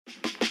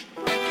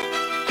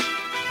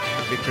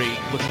victory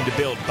looking to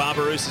build.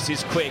 Barbarouses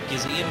is quick.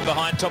 Is he in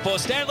behind Topor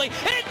Stanley?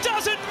 It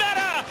doesn't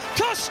matter!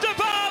 Costa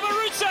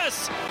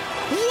Barbarouses!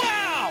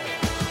 Wow!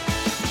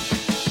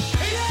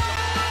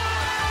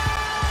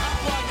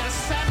 Like a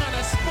salmon,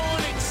 a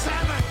spawning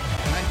salmon.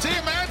 And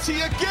Diamanti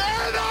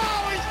again!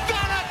 Oh, he's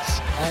done it!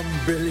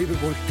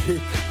 Unbelievable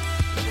kick.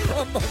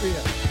 Mamma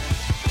mia.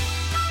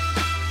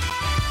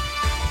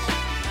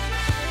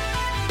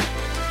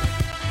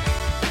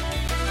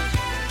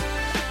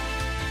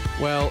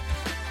 Well,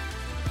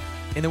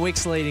 in the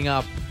weeks leading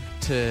up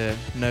to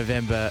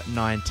November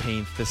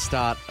 19th, the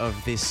start of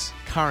this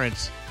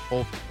current,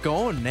 or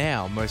gone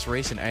now, most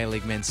recent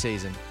A-League men's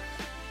season,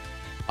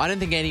 I don't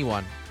think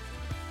anyone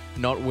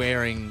not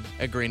wearing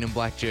a green and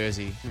black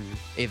jersey,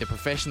 either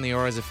professionally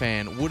or as a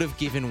fan, would have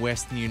given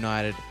Western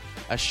United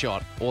a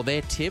shot or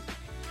their tip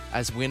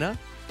as winner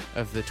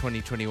of the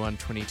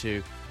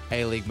 2021-22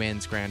 A-League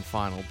men's grand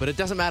final. But it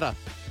doesn't matter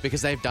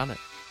because they've done it.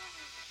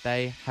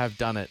 They have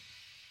done it.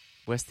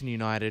 Western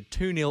United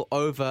 2-0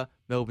 over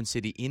Melbourne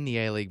City in the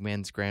A-League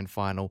men's grand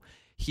final.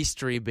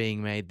 History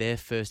being made, their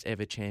first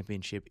ever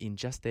championship in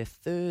just their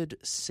third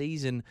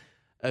season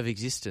of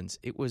existence.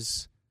 It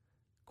was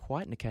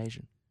quite an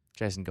occasion.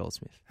 Jason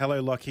Goldsmith.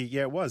 Hello, Lockie.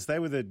 Yeah, it was. They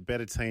were the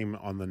better team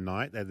on the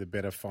night. They had the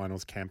better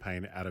finals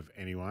campaign out of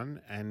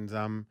anyone. And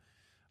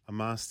a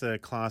master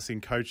class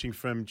in coaching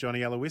from Johnny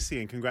Aloisi.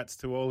 And congrats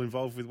to all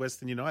involved with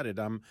Western United.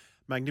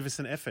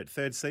 Magnificent effort.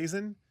 Third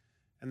season.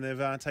 And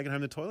they've taken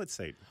home the toilet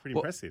seat. Pretty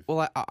impressive.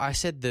 Well, I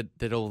said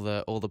that all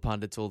the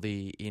pundits, all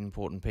the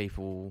important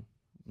people,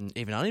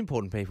 even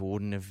unimportant people,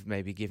 wouldn't have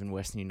maybe given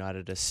Western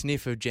United a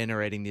sniff of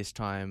generating this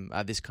kind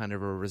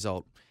of a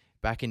result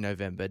back in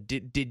November.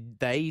 Did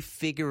they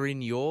figure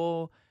in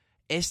your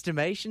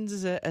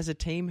estimations as a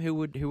team who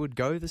would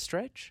go the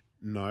stretch?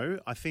 No,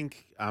 I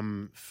think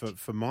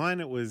for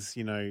mine it was,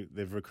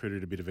 they've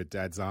recruited a bit of a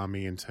dad's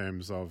army in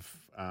terms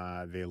of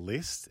their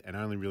list, and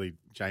only really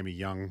Jamie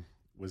Young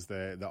was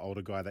the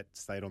older guy that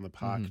stayed on the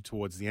park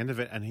towards the end of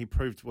it, and he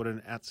proved what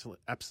an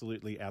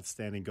absolutely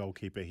outstanding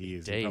goalkeeper he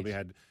is. Indeed. He probably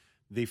had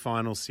the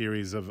final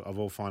series of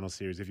all final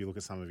series if you look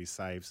at some of his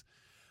saves.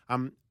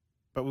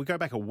 But we'll go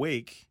back a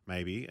week,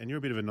 maybe, and you're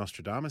a bit of a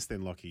Nostradamus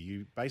then, Lockie.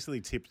 You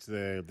basically tipped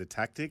the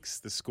tactics,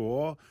 the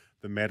score,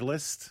 the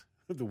medalist,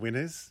 the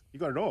winners. You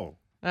got it all.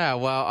 Ah,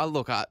 well,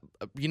 look,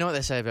 you know what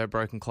they say about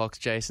broken clocks,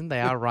 Jason?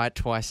 They are right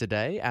twice a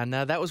day, and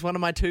that was one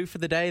of my two for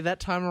the day that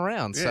time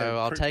around, so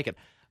I'll take it.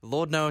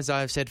 Lord knows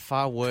I've said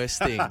far worse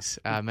things,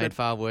 made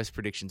far worse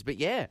predictions. But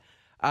yeah,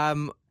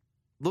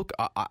 look,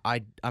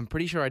 I'm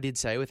pretty sure I did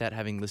say, without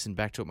having listened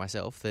back to it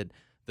myself, that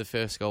the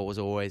first goal was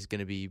always going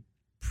to be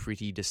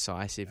pretty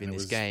decisive in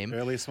this game.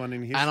 Earliest one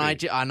in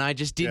history. And I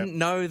just didn't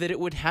know that it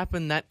would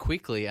happen that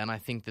quickly. And I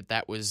think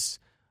that was,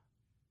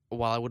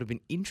 while I would have been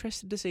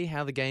interested to see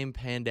how the game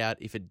panned out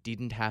if it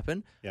didn't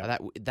happen,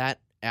 that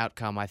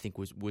outcome I think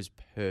was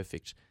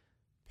perfect.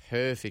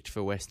 Perfect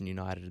for Western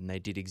United, and they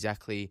did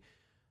exactly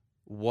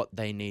what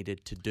they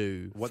needed to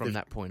do from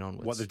that point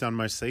onwards. What they've done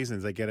most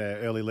seasons, they get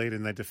an early lead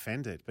and they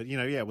defend it. But,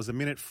 it was a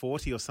minute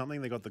 40 or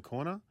something. They got the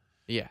corner.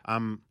 Yeah.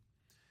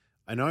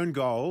 An own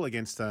goal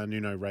against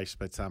Nuno Reis,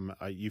 but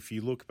if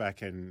you look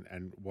back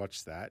and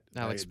watch that,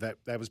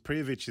 that was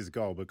Priyovic's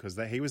goal because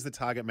he was the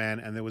target man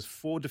and there was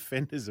 4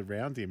 defenders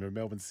around him in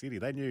Melbourne City.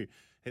 They knew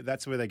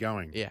that's where they're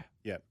going. Yeah.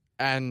 Yeah.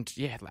 And,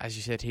 as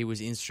you said, he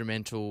was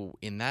instrumental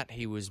in that.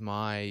 He was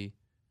my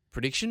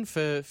prediction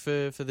for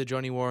the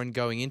Johnny Warren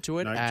going into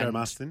it. No, Joe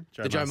Marston.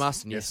 Joe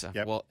Marston, yes.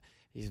 Yep. Well,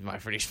 he's my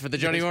prediction for the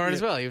Johnny Warren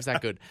as well. He was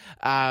that good.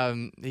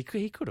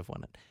 He could have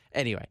won it.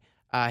 Anyway,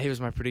 he was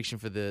my prediction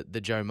for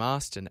the Joe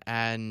Marston.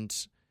 And,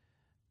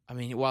 I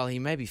mean, while he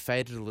maybe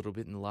faded a little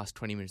bit in the last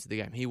 20 minutes of the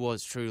game, he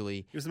was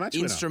truly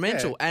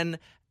instrumental. Yeah.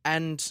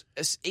 And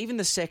even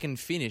the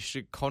second finish,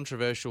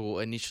 controversial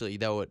initially,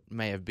 though it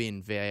may have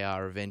been,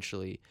 VAR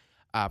eventually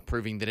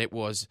proving that it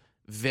was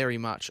very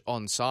much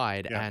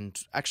onside, and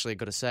actually, I've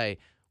got to say,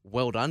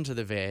 well done to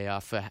the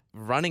VAR for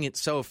running it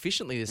so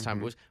efficiently this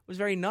time. It was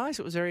very nice.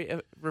 It was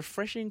very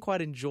refreshing,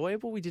 quite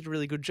enjoyable. We did a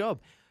really good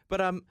job.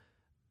 But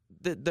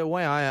the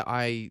way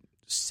I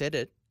said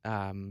it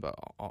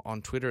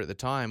on Twitter at the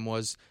time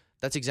was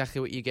that's exactly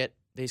what you get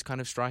these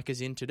kind of strikers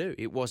in to do.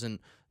 It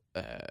wasn't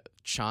a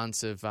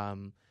chance of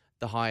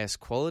the highest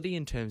quality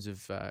in terms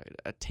of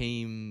a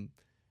team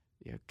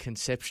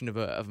conception of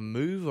a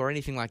move or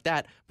anything like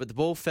that, but the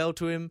ball fell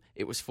to him.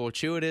 It was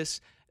fortuitous.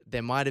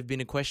 There might have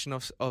been a question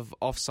of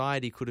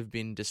offside. He could have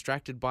been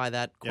distracted by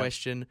that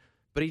question,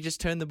 but he just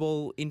turned the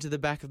ball into the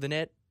back of the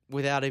net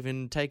without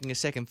even taking a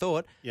second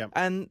thought.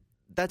 And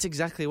that's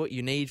exactly what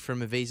you need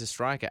from a Visa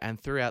striker. And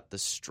throughout the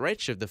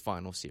stretch of the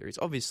final series,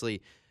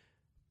 obviously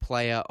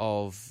player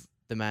of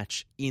the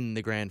match in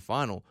the grand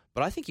final,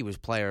 but I think he was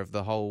player of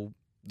the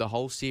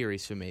whole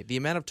series for me. The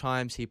amount of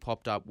times he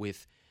popped up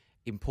with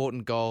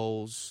important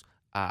goals,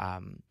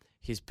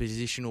 his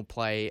positional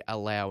play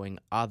allowing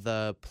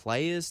other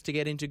players to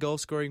get into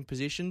goal-scoring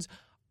positions.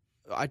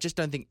 I just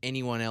don't think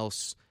anyone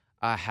else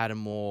had a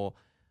more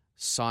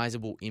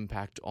sizable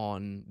impact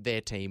on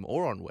their team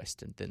or on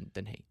Western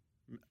than he.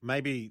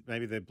 Maybe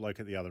the bloke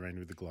at the other end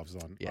with the gloves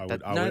on. Yeah, I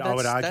would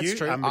argue. That's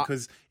true.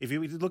 Because if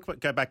you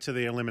go back to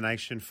the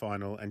elimination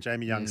final and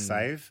Jamie Young's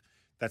save,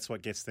 that's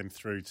what gets them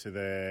through to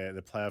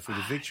the playoff with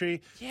the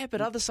victory. Yeah, but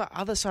other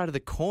side of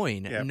the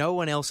coin, no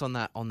one else on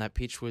that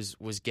pitch was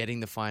getting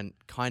the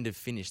kind of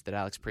finish that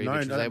Alex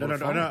Prijovic was able to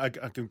find. No, I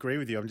can agree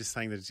with you. I'm just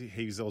saying that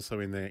he's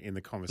also in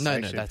the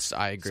conversation. No,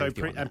 I agree with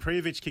you on that. And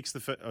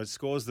Prijovic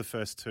scores the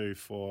first two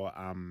for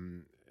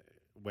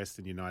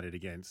Western United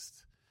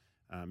against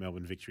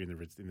Melbourne Victory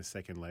in the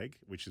second leg,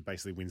 which is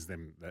basically wins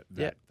them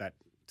that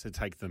to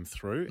take them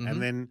through, and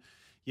then.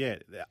 Yeah,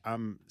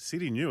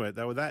 City knew it.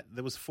 There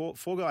was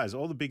four guys.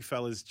 All the big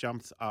fellas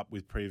jumped up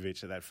with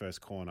Prijovic at that first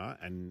corner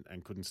and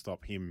couldn't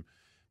stop him,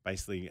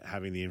 basically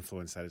having the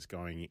influence that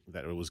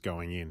it was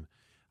going in,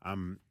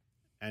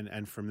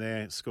 and from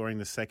there scoring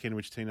the second,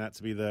 which turned out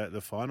to be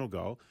the final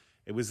goal.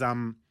 It was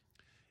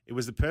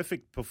a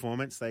perfect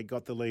performance. They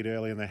got the lead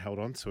early and they held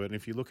on to it. And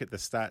if you look at the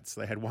stats,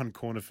 they had one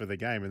corner for the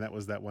game, and that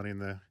was that one in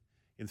the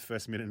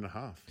first minute and a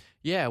half.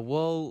 Yeah,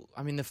 well,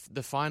 I mean,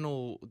 the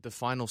final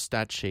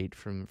stat sheet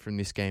from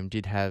this game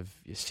did have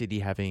City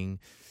having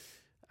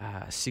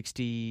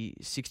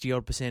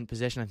 60-odd%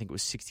 possession. I think it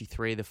was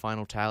 63, the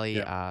final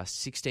tally.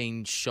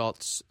 16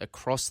 shots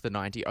across the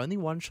 90. Only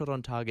one shot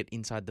on target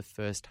inside the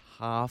first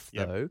half,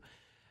 though.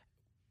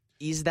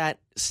 Is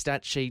that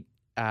stat sheet...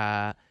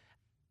 does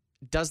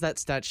that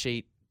stat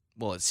sheet...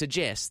 Well, it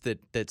suggests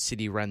that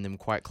City ran them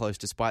quite close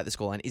despite the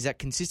scoreline. Is that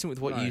consistent with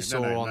what you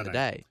saw on the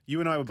day?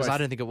 You and I were both... Because I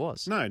don't think it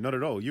was. No, not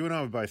at all. You and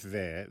I were both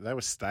there. They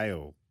were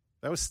stale.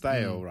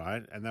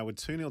 Right? And they were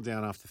 2-0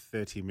 down after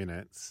 30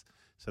 minutes.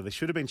 So they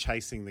should have been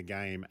chasing the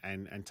game,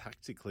 and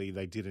tactically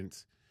they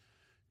didn't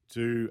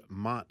do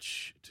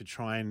much to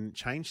try and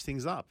change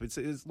things up.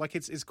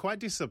 It's quite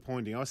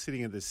disappointing. I was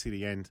sitting at the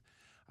City end,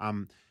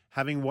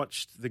 having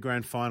watched the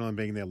grand final and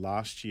being there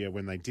last year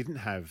when they didn't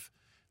have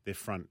their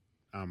front...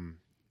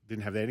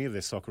 didn't have any of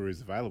their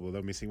Socceroos available. They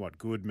were missing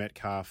Good,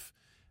 Metcalf,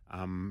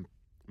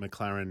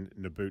 McLaren,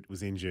 Naboot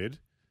was injured,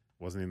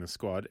 wasn't in the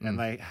squad, and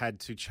they had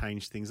to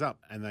change things up.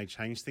 And they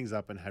changed things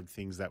up and had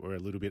things that were a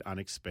little bit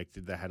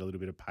unexpected. They had a little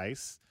bit of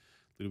pace,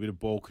 a little bit of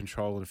ball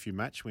control, and a few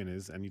match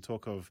winners. And you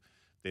talk of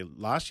their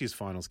last year's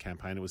finals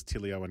campaign, it was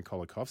Tilio and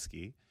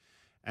Kolakovsky.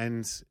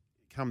 And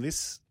come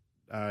this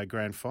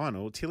grand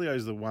final,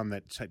 Tilio's the one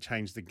that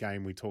changed the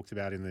game we talked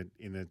about in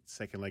the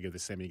second leg of the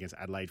semi against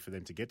Adelaide for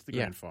them to get to the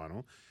grand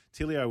final.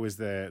 Tilio was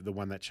the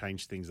one that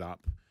changed things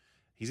up.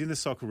 He's in the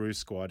Socceroos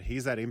squad.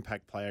 He's that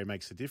impact player who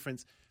makes a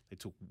difference. It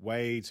took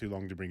way too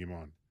long to bring him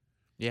on.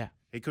 Yeah.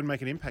 He couldn't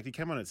make an impact. He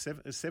came on at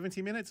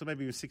 70 minutes or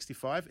maybe it was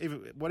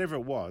 65. Whatever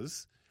it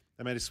was,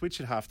 they made a switch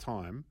at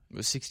half-time. It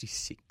was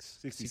 66.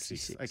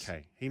 66.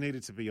 Okay. He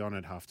needed to be on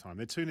at half-time.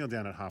 They're 2-0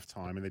 down at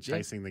half-time and they're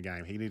chasing the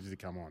game. He needed to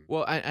come on.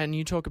 Well, and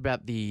you talk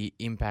about the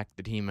impact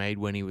that he made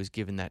when he was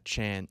given that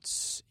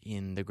chance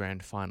in the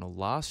grand final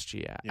last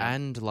year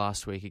and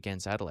last week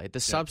against Adelaide. The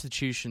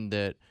substitution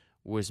that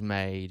was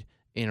made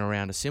in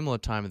around a similar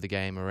time of the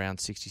game, around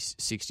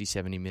 60,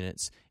 70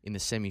 minutes in the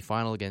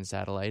semi-final against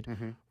Adelaide,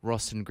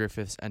 Roston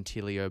Griffiths and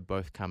Tilio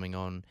both coming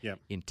on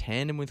in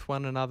tandem with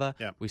one another.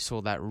 We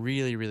saw that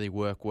really, really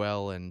work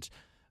well, and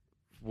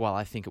while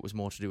I think it was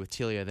more to do with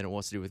Tilio than it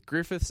was to do with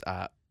Griffiths,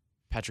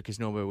 Patrick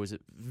Isnorbo was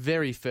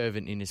very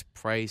fervent in his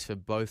praise for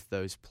both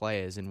those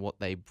players and what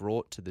they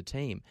brought to the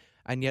team,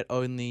 and yet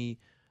only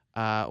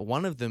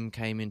one of them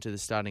came into the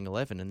starting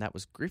 11, and that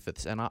was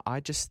Griffiths, and I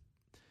just...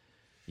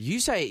 You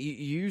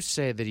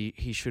say that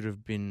he should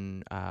have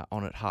been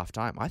on at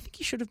halftime. I think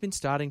he should have been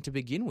starting to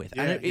begin with.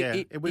 Yeah, and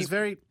it was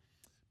very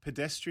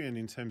pedestrian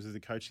in terms of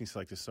the coaching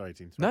selector. Sorry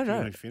to interrupt. No.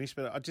 You don't finish,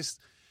 but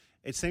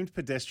it seemed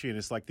pedestrian.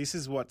 It's like this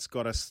is what's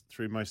got us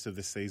through most of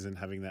the season,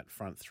 having that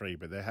front three.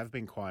 But they have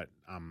been quite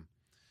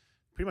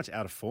pretty much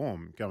out of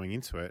form going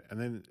into it. And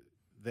then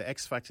the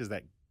X factors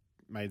that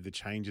made the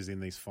changes in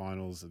these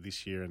finals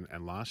this year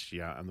and last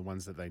year, and the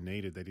ones that they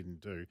needed, they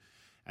didn't do.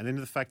 And then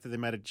the fact that they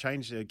made a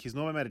change,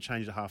 Kisnorbo made a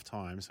change at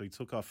half-time, so he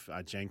took off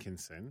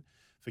Jenkinson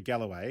for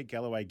Galloway.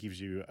 Galloway gives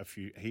you a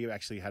few... He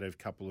actually had a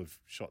couple of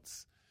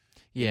shots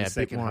in the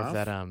second half. A bit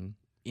more of that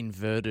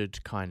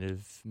inverted kind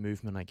of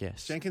movement, I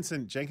guess.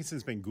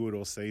 Jenkinson's been good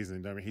all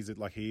season. I mean,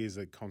 he is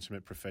a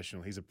consummate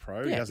professional. He's a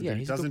pro. Yeah,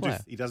 he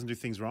doesn't do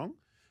things wrong,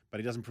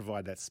 but he doesn't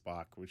provide that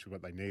spark, which is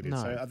what they needed. No.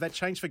 So that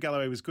change for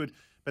Galloway was good.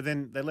 But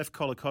then they left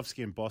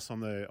Kolakovsky and Boss on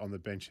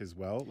the bench as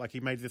well. Like he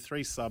made the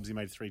three subs, he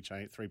made three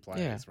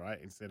players, right,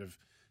 instead of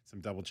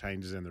some double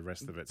changes and the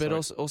rest of it. But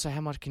also,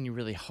 how much can you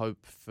really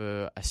hope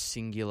for a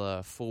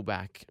singular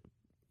fullback,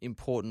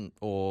 important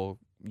or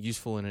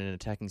useful in an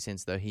attacking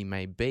sense, though he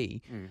may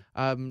be,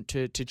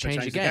 to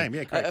change a game?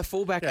 Yeah, a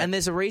fullback, and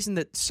there's a reason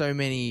that so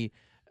many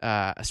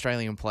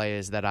Australian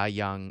players that are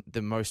young,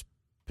 the most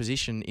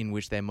position in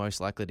which they're most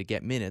likely to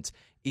get minutes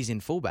is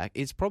in fullback.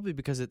 It's probably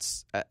because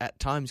it's at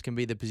times can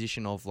be the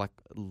position of like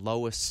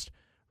lowest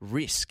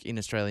risk in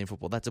Australian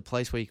football. That's a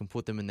place where you can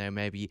put them in there.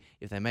 Maybe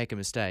if they make a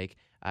mistake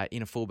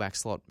in a fullback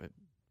slot,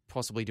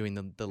 possibly doing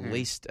the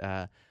least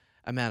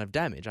amount of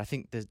damage. I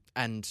think that,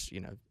 and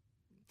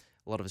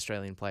a lot of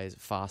Australian players,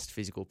 fast,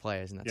 physical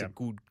players, and that's a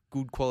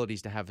good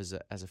qualities to have as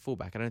a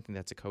fullback. I don't think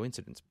that's a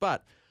coincidence.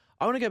 But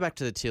I want to go back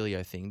to the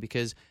Tilio thing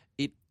because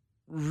it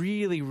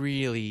really,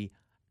 really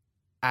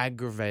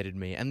aggravated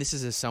me. And this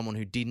is as someone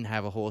who didn't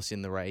have a horse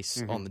in the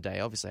race on the day.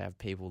 Obviously, I have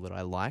people that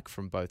I like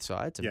from both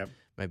sides, and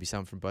maybe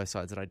some from both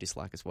sides that I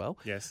dislike as well.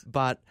 Yes.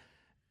 But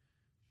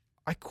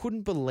I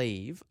couldn't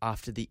believe,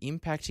 after the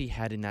impact he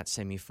had in that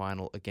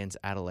semi-final against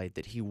Adelaide,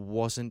 that he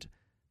wasn't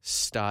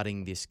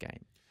starting this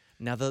game.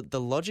 Now, the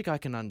logic I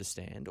can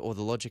understand, or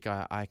the logic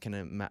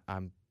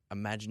I'm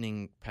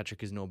imagining Patrick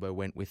Isnorbo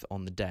went with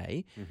on the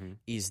day,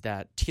 is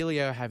that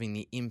Tilio having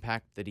the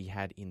impact that he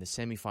had in the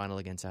semi-final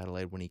against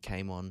Adelaide when he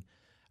came on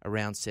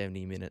around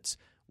 70 minutes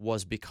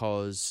was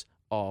because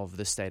of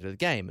the state of the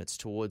game. It's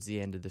towards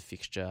the end of the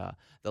fixture.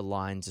 The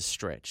lines are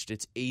stretched.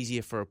 It's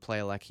easier for a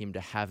player like him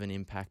to have an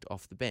impact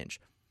off the bench.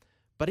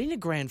 But in a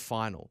grand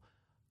final,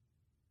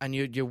 and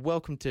you're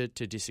welcome to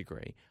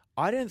disagree,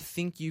 I don't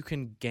think you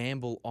can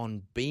gamble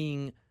on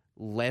being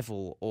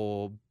level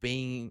or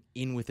being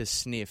in with a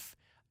sniff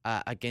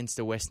against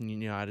a Western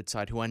United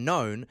side who are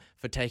known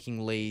for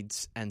taking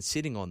leads and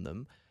sitting on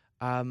them.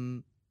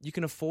 You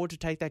can afford to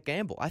take that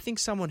gamble. I think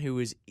someone who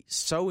is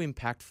so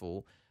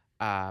impactful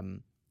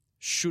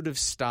should have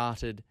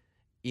started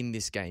in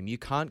this game. You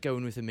can't go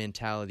in with a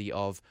mentality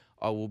of,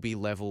 oh, we'll be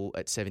level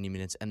at 70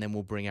 minutes and then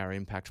we'll bring our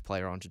impact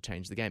player on to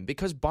change the game.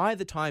 Because by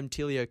the time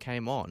Tilio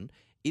came on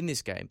in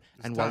this game,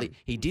 and while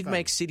he did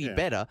make City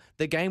better,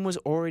 the game was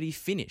already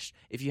finished.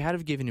 If you had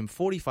have given him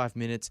 45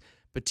 minutes,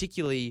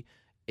 particularly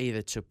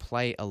either to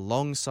play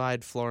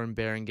alongside Florin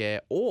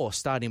Berenguer or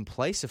start in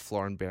place of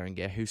Florin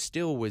Berenguer, who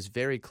still was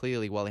very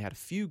clearly, while he had a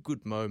few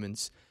good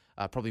moments,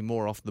 probably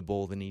more off the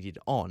ball than he did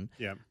on,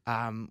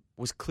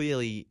 was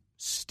clearly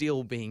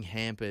still being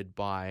hampered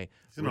by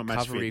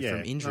recovery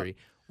from injury.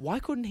 Why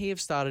couldn't he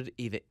have started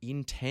either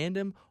in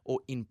tandem or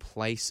in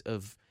place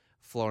of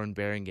Florin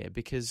Berenguer?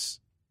 Because,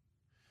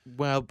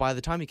 well, by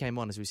the time he came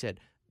on, as we said,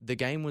 the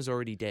game was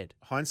already dead.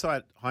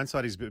 Hindsight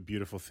is a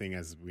beautiful thing,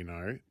 as we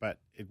know, but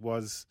it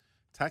was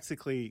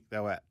tactically they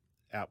were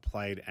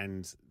outplayed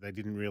and they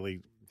didn't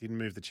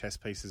move the chess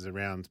pieces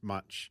around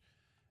much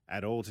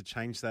at all to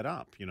change that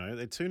up. You know,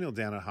 they're 2-0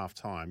 down at half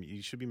time.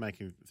 You should be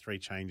making 3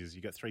 changes.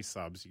 You got 3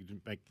 subs.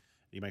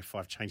 You make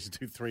 5 changes,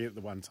 do 3 at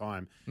the one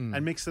time,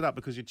 and mix it up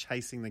because you're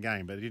chasing the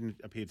game. But it didn't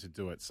appear to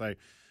do it. So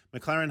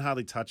McLaren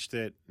hardly touched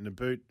it.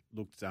 Naboot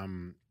looked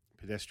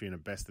pedestrian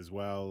at best as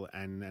well,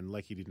 and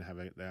Leckie didn't have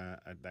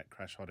that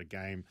crash hot a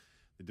game.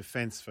 The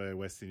defence for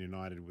Western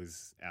United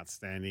was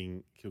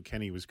outstanding.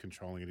 Kilkenny was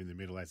controlling it in the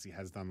middle, as he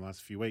has done the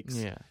last few weeks.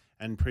 Yeah.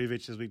 And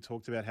Prijovic, as we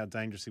talked about, how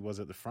dangerous he was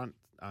at the front,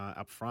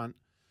 up front.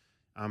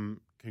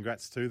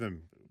 Congrats to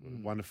them.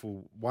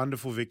 Wonderful,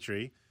 wonderful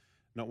victory.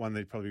 Not one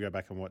they'd probably go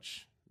back and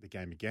watch the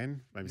game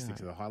again. Maybe stick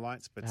to the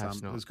highlights, but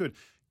it was good.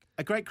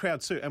 A great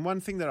crowd too. And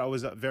one thing that I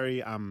was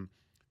very,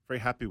 very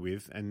happy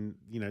with, and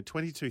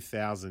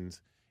 22,000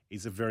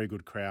 is a very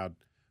good crowd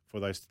for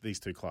these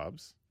two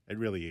clubs. It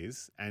really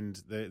is. And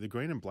the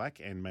green and black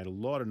end made a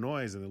lot of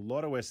noise and a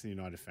lot of Western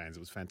United fans. It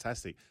was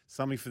fantastic.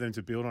 Something for them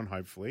to build on,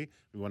 hopefully.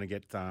 We want to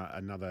get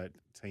another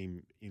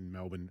team in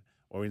Melbourne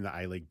or in the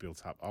A-League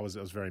built up. I was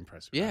very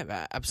impressed with that.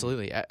 Yeah,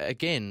 absolutely.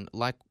 Again,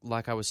 like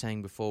I was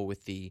saying before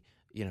with the,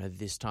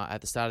 this time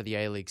at the start of the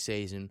A-League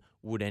season,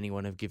 would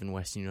anyone have given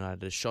Western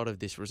United a shot of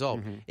this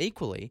result?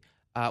 Equally,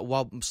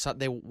 while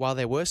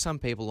there were some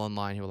people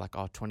online who were like,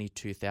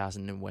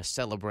 22,000 and we're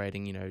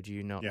celebrating, do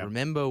you not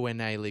remember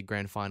when A-League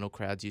Grand Final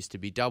crowds used to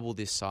be double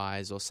this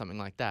size or something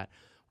like that?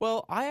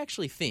 Well, I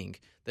actually think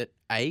that,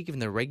 given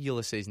the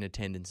regular season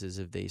attendances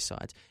of these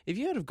sides, if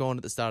you had have gone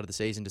at the start of the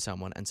season to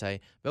someone and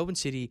say, Melbourne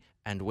City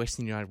and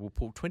Western United will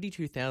pull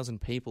 22,000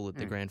 people at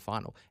the Grand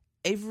Final,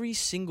 every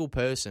single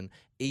person,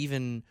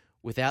 even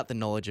without the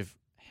knowledge of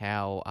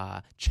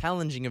how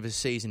challenging of a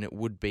season it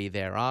would be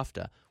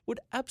thereafter,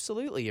 would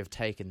absolutely have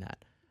taken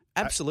that.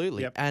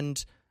 Absolutely.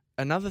 And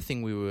another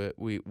thing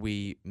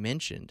we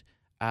mentioned,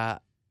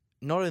 not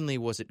only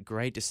was it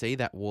great to see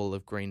that wall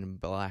of green and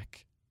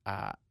black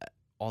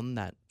on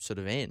that sort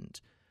of end,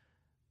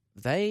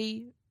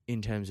 they,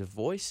 in terms of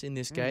voice in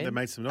this game, they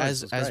made some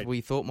noise. As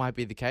we thought might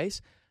be the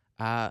case,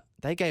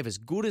 they gave as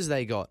good as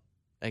they got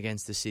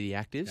against the City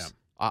Actives.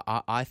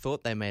 I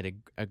thought they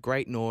made a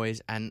great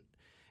noise, and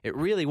it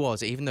really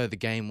was, even though the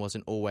game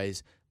wasn't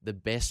always the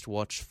best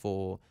watch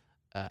for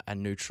a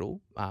neutral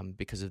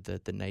because of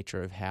the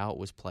nature of how it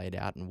was played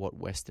out and what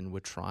Western were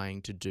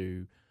trying to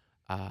do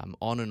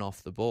on and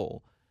off the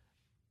ball.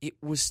 It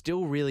was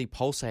still really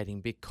pulsating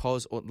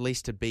because, or at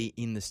least to be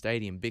in the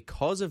stadium,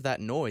 because of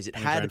that noise. It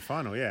had grand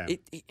final, yeah.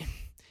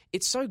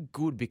 It's so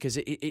good because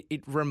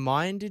it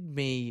reminded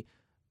me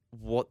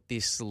what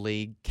this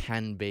league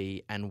can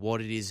be and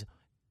what it is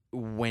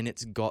when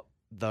it's got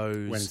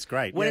those. When it's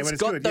great. When it's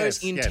got good, those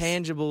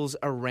intangibles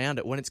around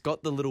it, when it's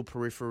got the little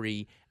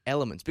periphery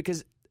elements.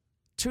 Because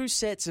 2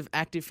 sets of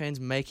active fans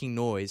making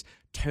noise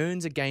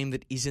turns a game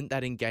that isn't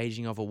that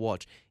engaging of a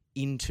watch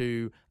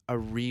into a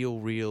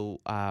real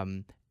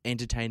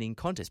entertaining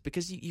contest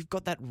because you've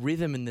got that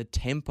rhythm and the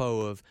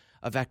tempo of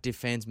active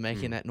fans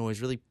making that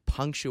noise, really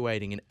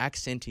punctuating and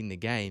accenting the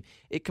game.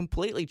 It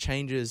completely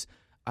changes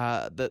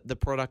the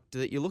product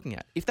that you're looking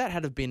at. If that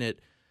had have been at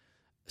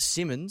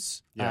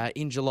Simmons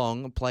in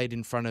Geelong, played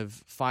in front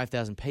of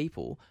 5,000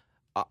 people,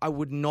 I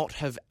would not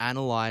have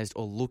analysed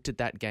or looked at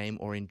that game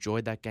or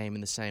enjoyed that game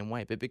in the same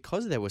way. But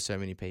because there were so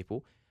many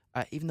people,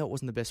 even though it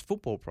wasn't the best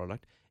football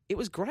product, it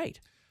was great.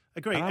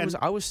 Agree. And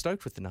I was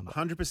stoked with the number.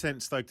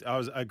 100% stoked.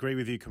 I agree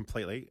with you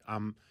completely.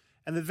 And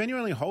the venue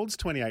only holds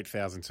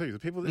 28,000 too. The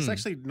people. It's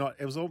actually not.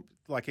 It was all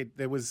like it.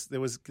 There was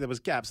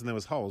gaps and there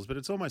was holes, but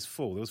it's almost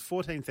full. There was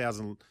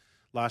 14,000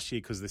 last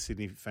year because the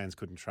Sydney fans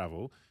couldn't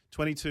travel.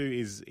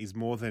 22 is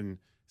more than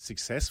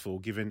successful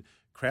given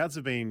crowds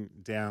have been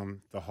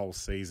down the whole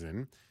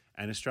season,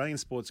 and Australian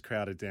sports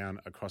crowd are down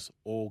across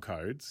all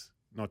codes,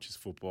 not just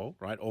football.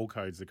 Right, all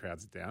codes the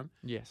crowds are down.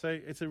 Yeah. So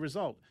it's a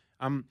result.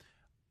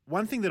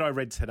 One thing that I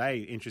read today,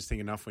 interesting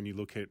enough, when you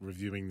look at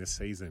reviewing the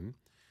season,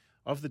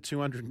 of the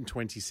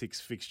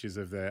 226 fixtures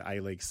of the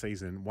A-League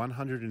season,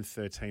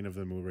 113 of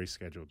them were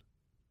rescheduled.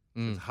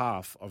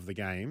 Half of the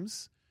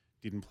games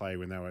didn't play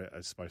when they were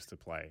supposed to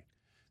play.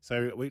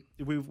 So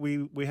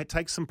we had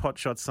take some pot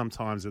shots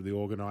sometimes at the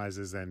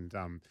organisers and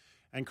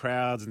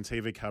crowds and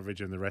TV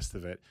coverage and the rest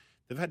of it.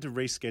 They've had to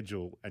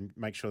reschedule and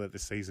make sure that the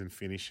season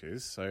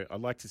finishes. So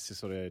I'd like to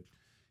sort of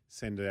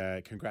send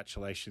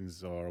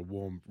congratulations or a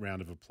warm round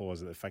of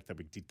applause at the fact that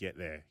we did get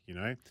there. You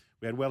know,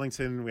 we had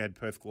Wellington, we had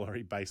Perth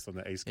Glory based on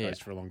the East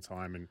Coast for a long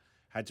time and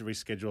had to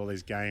reschedule all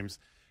these games.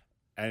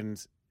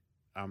 And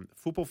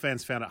football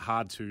fans found it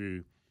hard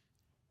to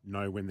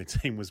know when the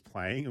team was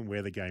playing and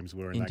where the games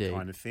were and that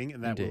kind of thing.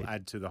 And that will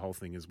add to the whole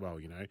thing as well,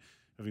 you know.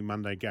 Having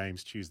Monday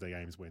games, Tuesday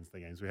games, Wednesday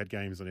games. We had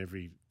games on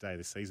every day of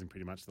the season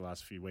pretty much the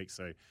last few weeks.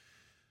 So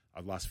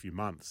last few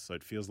months, so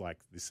it feels like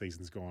this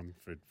season's gone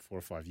for 4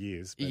 or 5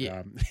 years, but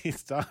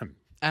it's done.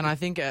 And I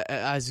think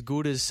as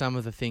good as some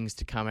of the things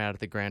to come out of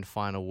the grand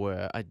final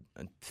were, I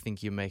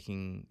think you're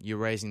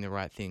raising the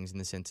right things in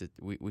the sense that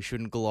we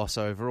shouldn't gloss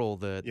over all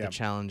the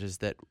challenges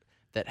that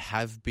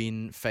have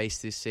been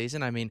faced this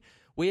season. I mean,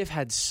 we have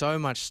had so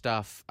much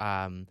stuff,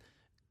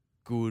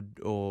 good,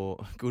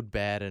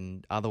 bad,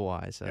 and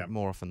otherwise,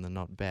 more often than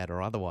not bad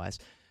or otherwise,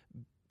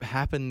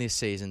 happen this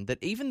season, that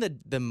even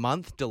the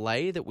month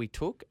delay that we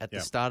took at the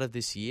start of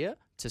this year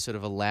to sort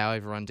of allow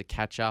everyone to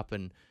catch up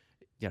and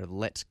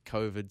let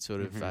COVID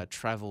sort of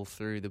travel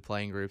through the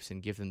playing groups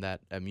and give them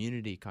that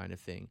immunity kind of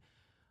thing.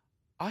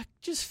 I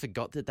just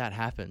forgot that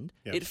happened.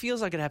 Yep. It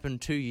feels like it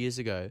happened 2 years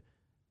ago.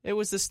 It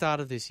was the start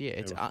of this year.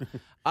 It's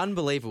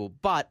unbelievable.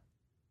 But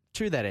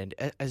to that end,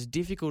 as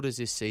difficult as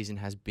this season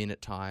has been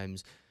at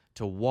times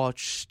to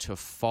watch, to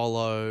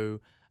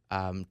follow,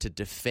 to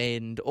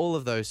defend, all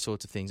of those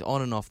sorts of things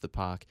on and off the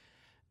park.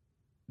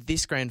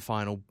 This grand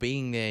final,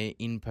 being there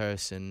in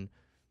person,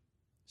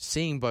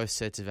 seeing both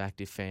sets of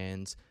active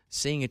fans,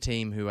 seeing a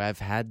team who have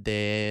had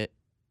their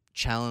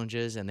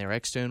challenges and their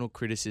external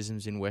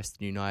criticisms in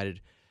Western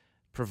United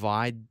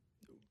provide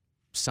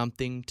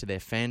something to their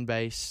fan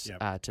base,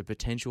 to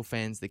potential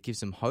fans that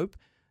gives them hope.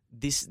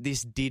 This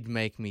did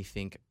make me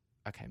think,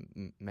 okay,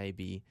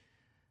 maybe...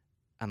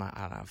 And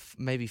I've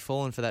maybe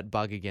fallen for that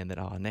bug again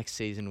that next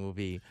season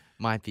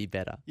might be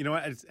better. You know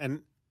what?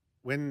 And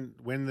when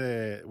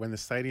the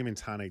stadium in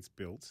Tarneet's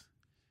built,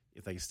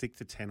 if they stick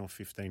to 10 or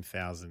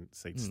 15,000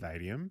 seat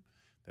stadium,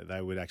 that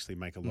they would actually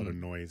make a lot of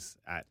noise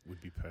at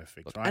would be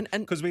perfect, right?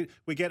 And because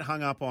we get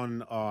hung up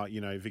on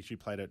Victory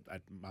played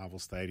at Marvel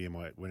Stadium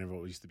or whenever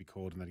it used to be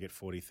called, and they'd get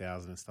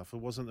 40,000 and stuff.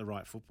 It wasn't the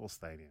right football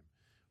stadium.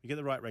 You get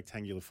the right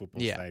rectangular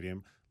football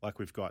stadium like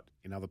we've got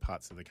in other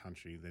parts of the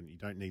country, then you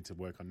don't need to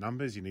work on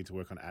numbers. You need to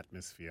work on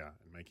atmosphere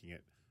and making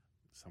it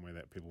somewhere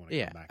that people want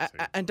to come back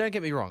to. And don't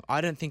get me wrong, I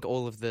don't think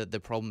all of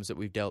the problems that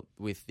we've dealt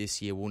with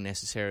this year will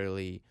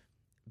necessarily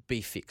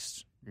be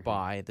fixed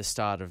by the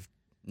start of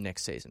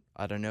next season.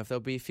 I don't know if they'll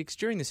be fixed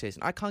during the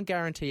season. I can't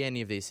guarantee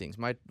any of these things.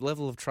 My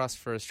level of trust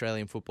for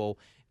Australian football,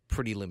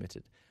 pretty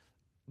limited.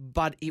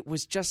 But it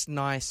was just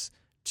nice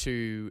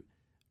to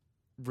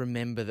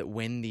remember that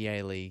when the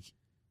A-League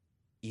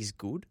is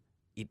good,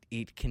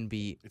 it can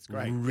be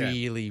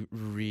really,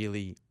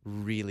 really,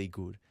 really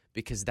good,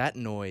 because that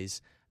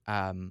noise,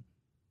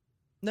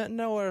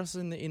 nowhere else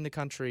in the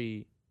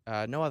country,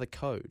 no other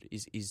code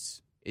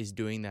is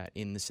doing that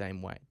in the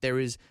same way. There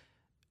is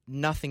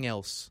nothing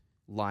else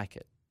like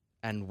it,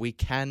 and we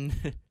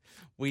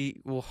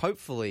will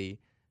hopefully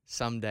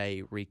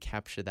someday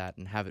recapture that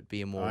and have it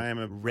be a more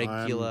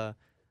regular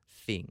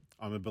thing.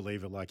 I'm a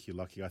believer like you,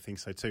 Lockie. I think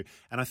so too,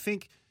 and I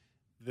think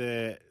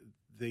the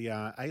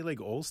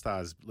A-League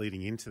All-Stars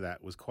leading into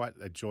that was quite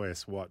a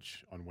joyous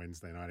watch on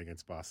Wednesday night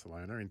against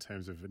Barcelona in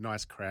terms of a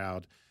nice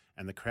crowd,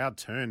 and the crowd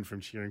turned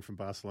from cheering from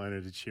Barcelona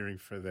to cheering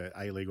for the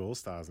A-League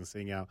All-Stars and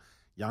seeing our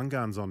young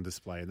guns on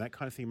display and that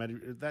kind of thing.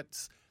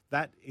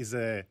 That is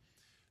a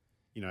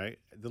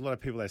lot of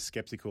people are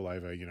skeptical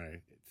over,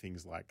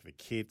 things like the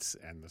kits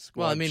and the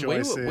squad Well, I mean, we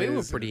were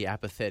choices pretty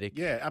apathetic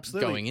Yeah,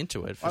 absolutely. going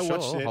into it, for I sure.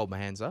 watched it. I'll hold my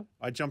hands up.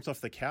 I jumped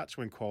off the couch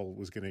when Cole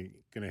was going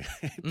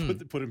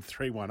to put him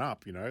 3-1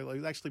 up, Like, it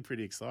was actually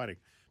pretty exciting.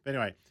 But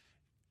anyway,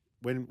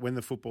 when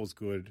the football's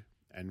good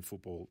and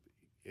football,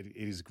 it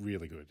is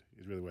really good.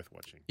 It's really worth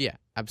watching. Yeah,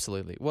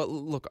 absolutely. Well,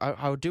 look,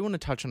 I do want to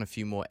touch on a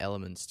few more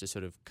elements to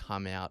sort of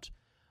come out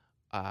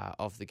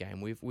of the game.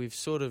 We've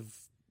sort of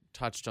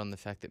touched on the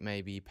fact that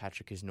maybe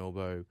Patrick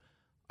Isnorbo,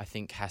 I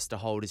think, has to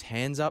hold his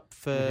hands up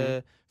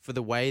for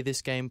the way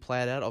this game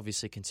played out.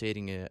 Obviously,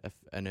 conceding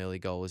an early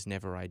goal is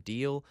never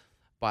ideal,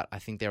 but I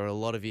think there are a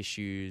lot of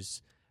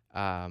issues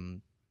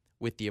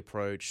with the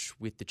approach,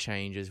 with the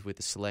changes, with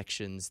the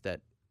selections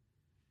that,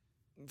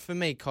 for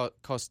me,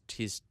 cost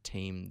his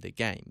team the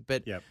game.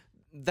 But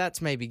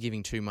that's maybe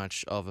giving too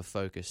much of a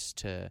focus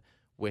to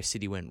where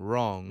City went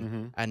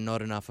wrong and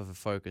not enough of a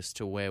focus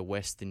to where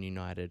Western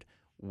United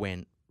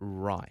went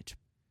right.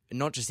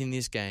 Not just in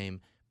this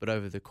game, but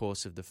over the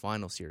course of the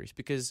final series.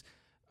 Because,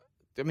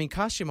 I mean,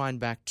 cast your mind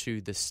back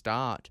to the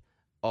start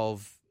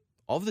of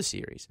the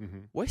series.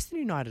 Western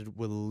United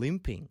were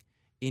limping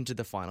into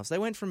the finals. They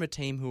went from a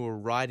team who were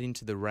right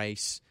into the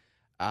race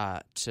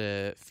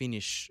to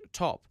finish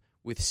top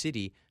with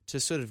City to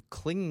sort of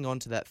clinging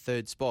onto that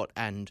third spot,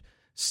 and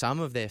some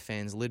of their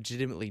fans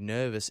legitimately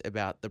nervous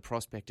about the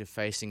prospect of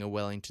facing a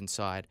Wellington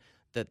side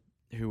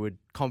who had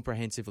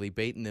comprehensively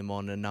beaten them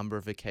on a number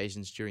of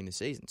occasions during the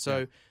season.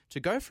 So to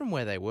go from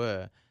where they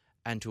were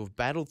and to have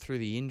battled through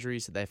the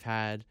injuries that they've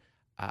had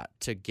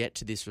to get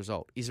to this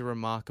result is a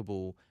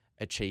remarkable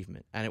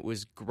achievement. And it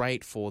was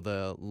great for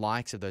the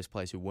likes of those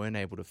players who weren't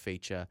able to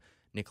feature.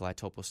 Nikolai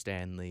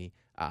Topor-Stanley,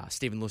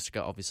 Stephen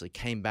Lustica obviously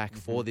came back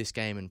for this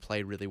game and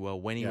played really well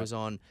when he was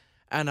on,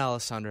 and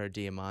Alessandro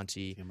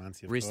Diamanti,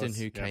 Risdon,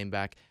 who came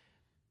back.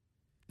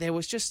 There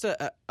was just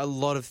a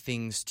lot of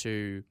things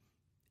to,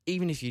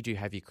 even if you do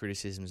have your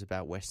criticisms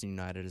about Western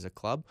United as a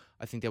club,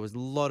 I think there was a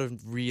lot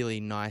of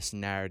really nice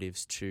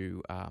narratives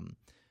to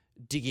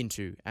dig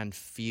into and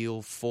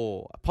feel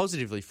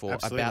positively for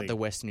about the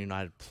Western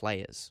United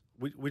players.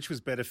 Which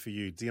was better for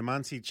you,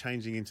 Diamanti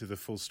changing into the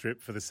full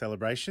strip for the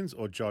celebrations,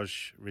 or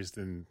Josh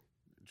Risdon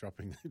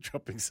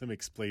dropping some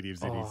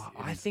expletives in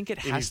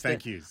his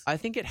thank yous? I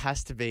think it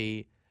has to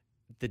be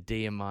the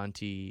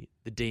Diamanti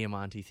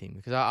thing,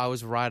 because I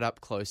was right up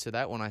close to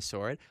that when I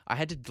saw it. I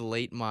had to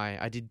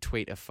I did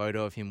tweet a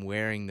photo of him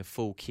wearing the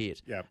full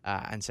kit,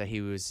 and so he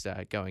was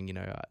going,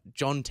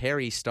 John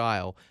Terry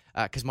style,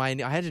 because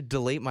I had to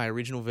delete my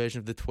original version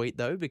of the tweet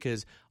though,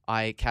 because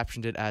I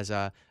captioned it as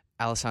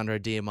Alessandro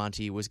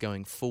Diamanti was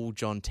going full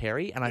John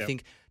Terry, and I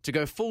think to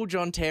go full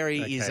John Terry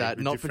is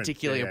not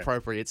particularly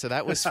appropriate, so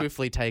that was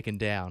swiftly taken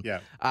down.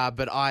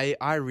 But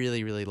I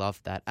really, really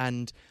loved that.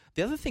 And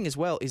the other thing as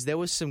well is there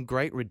was some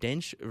great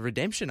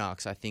redemption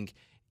arcs, I think,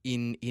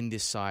 in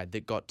this side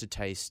that got to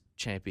taste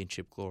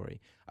championship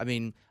glory. I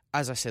mean,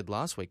 as I said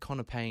last week,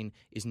 Connor Payne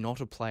is not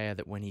a player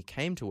that when he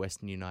came to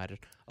Western United,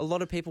 a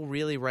lot of people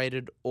really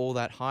rated all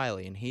that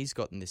highly, and he's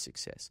gotten this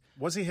success.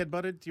 Was he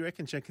headbutted? Do you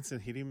reckon Jenkinson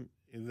hit him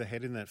in the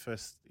head in that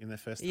first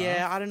half?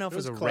 Yeah, I don't know if it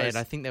was a close red.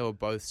 I think they were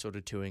both sort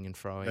of toing and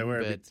froing. They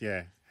were a bit,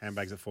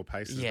 handbags at four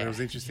paces. Yeah, but it was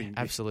interesting.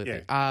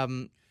 Absolutely. Yeah.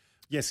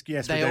 Yes,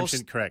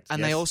 redemption, correct.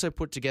 And they also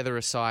put together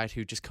a side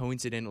who just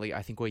coincidentally,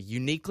 I think, were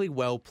uniquely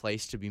well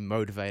placed to be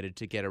motivated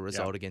to get a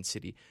result against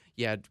City.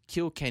 You had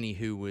Kilkenny,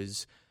 who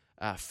was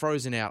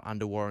frozen out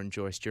under Warren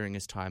Joyce during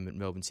his time at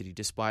Melbourne City,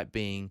 despite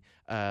being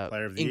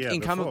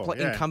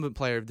incumbent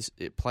player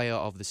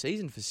of the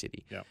season for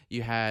City. Yep.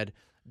 You had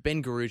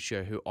Ben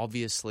Garuccio, who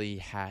obviously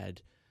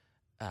had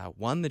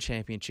won the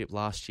championship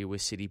last year with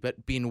City,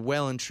 but been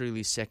well and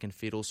truly second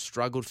fiddle,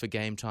 struggled for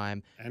game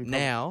time. And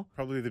now,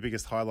 probably the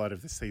biggest highlight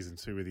of the season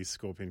too, with his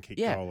scorpion kick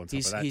goal on top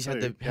of that. He's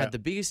had the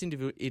biggest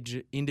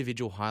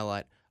individual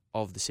highlight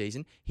of the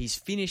season. He's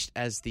finished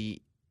as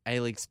the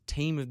A-League's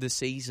team of the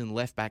season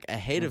left back,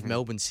 ahead of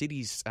Melbourne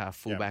City's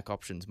fullback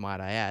options,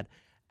 might I add,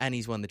 and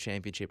he's won the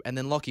championship. And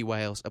then Lachie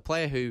Wales, a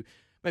player who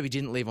maybe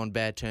didn't leave on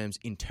bad terms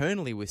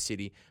internally with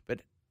City,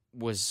 but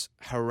was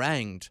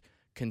harangued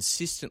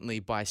consistently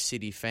by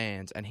City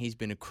fans, and he's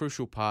been a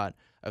crucial part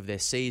of their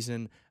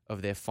season,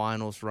 of their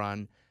finals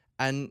run.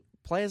 And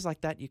players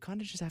like that, you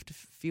kind of just have to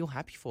feel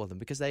happy for them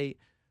because they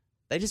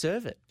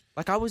deserve it.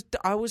 Like I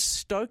was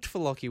stoked for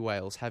Lachie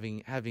Wales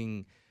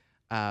having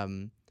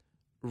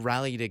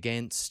rallied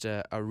against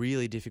a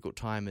really difficult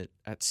time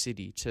at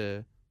City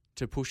to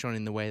push on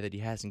in the way that he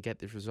has and get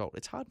this result.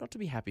 It's hard not to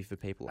be happy for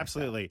people like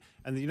Absolutely.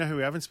 that. And you know who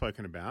we haven't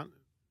spoken about?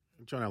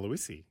 John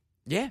Aloisi.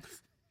 Yeah.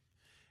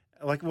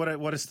 Like what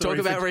a story.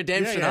 Talk about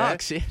redemption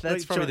arcs. Yeah,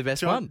 that's probably the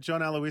best one.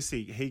 John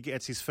Aloisi, he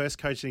gets his first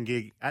coaching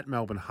gig at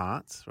Melbourne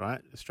Hearts,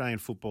 right? Australian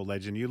football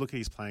legend. You look at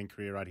his playing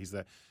career, right? He's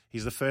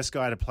the first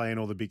guy to play in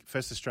all the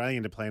first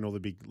Australian to play in all the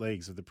big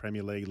leagues of the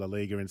Premier League, La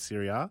Liga, and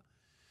Serie A.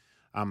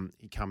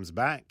 He comes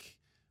back,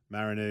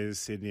 Mariners,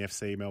 Sydney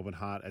FC, Melbourne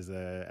Heart as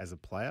a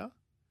player,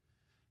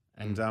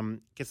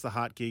 and gets the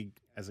Heart gig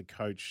as a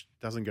coach.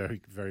 Doesn't go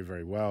very,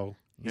 very well.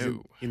 He's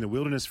in the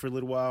wilderness for a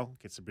little while.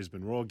 Gets the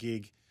Brisbane Roar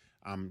gig.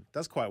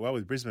 Does quite well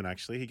with Brisbane,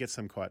 actually. He gets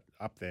them quite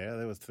up there.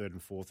 They were third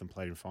and fourth and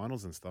played in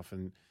finals and stuff.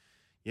 And,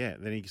 yeah,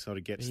 then he sort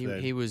of gets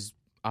He was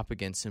up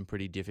against some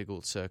pretty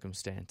difficult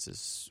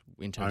circumstances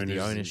in terms owners of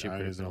the ownership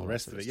and all the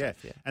rest of it.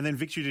 Stuff, yeah. And then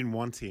Victory didn't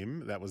want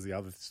him. That was the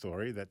other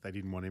story, that they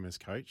didn't want him as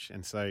coach.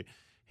 And so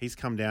he's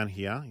come down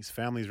here. His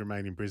family's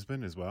remained in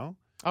Brisbane as well.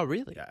 Oh,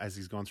 really? As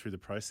he's gone through the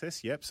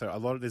process, yep.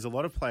 So there's a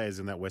lot of players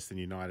in that Western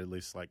United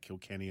list, like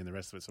Kilkenny and the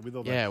rest of it. So with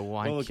all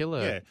Wine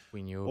Killer,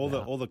 we knew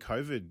about. all the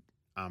COVID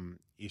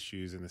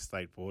issues in the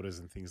state borders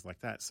and things like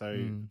that. So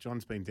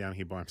John's been down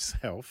here by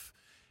himself,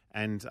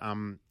 and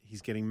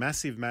he's getting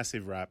massive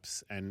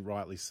raps, and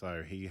rightly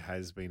so. He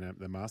has been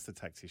the master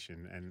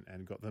tactician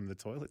and got them the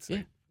toilet seat.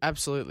 Yeah,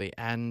 absolutely.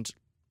 And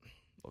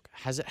look,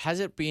 has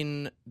it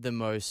been the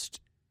most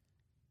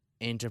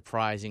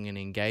enterprising and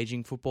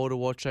engaging football to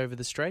watch over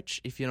the stretch?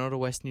 If you're not a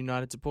Western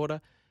United supporter,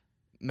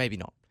 maybe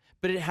not.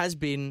 But it has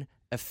been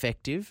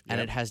effective,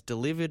 and it has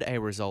delivered a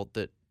result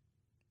that,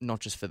 not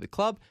just for the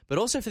club, but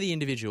also for the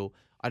individual,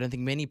 I don't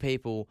think many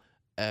people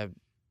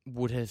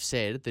would have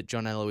said that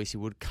John Aloisi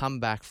would come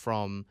back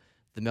from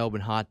the Melbourne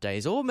Heart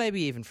days, or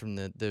maybe even from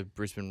the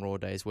Brisbane Roar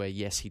days, where,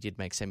 yes, he did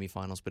make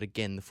semi-finals, but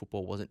again, the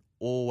football wasn't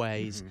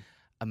always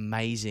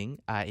amazing.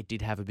 It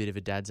did have a bit of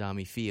a Dad's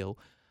Army feel.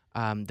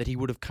 That he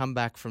would have come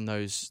back from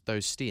those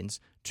stints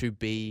to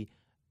be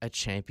a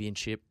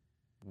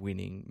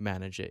championship-winning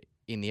manager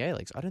in the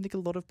A-Leagues. I don't think a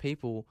lot of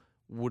people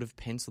would have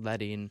penciled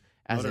that in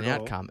as an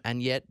outcome.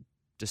 And yet,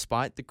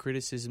 despite the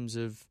criticisms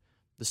of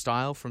the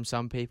style from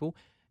some people,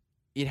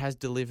 it has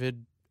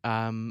delivered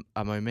a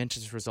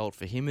momentous result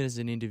for him as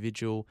an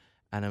individual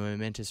and a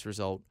momentous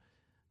result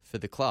for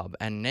the club.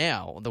 And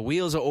now the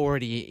wheels are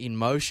already in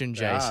motion,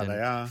 Jason, they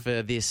are.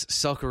 For this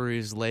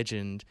Socceroos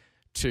legend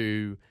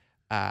to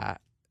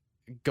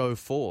go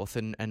forth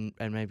and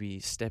maybe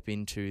step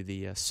into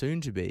the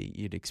soon-to-be,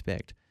 you'd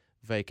expect,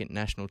 vacant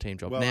national team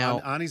job. Well, now,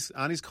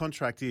 Arnie's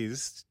contract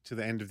is to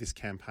the end of this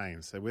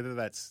campaign. So whether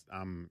that's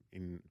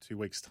in 2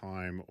 weeks'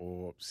 time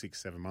or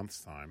 6-7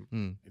 months'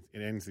 time,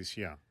 it ends this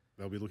year.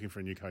 They'll be looking for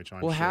a new coach,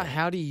 I'm sure.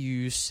 How do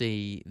you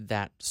see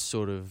that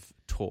sort of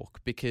talk?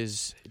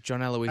 Because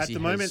John Aloisi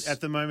at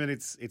the moment,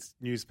 it's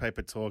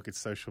newspaper talk, it's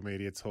social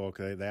media talk.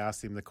 They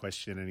asked him the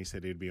question, and he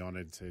said he'd be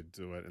honoured to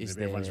do it. And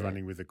everyone's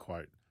running with the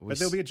quote. But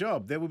there'll be a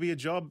job. There will be a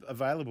job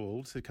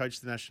available to coach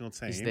the national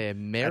team. Is there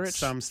merit at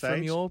some stage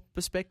from your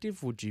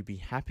perspective? Would you be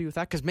happy with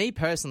that? Because me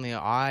personally,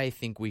 I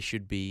think we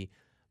should be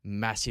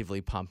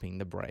massively pumping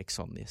the brakes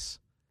on this.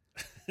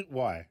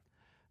 Why?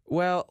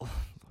 Well, look.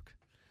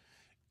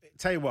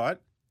 Tell you what,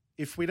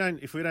 if we don't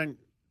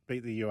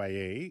beat the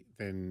UAE,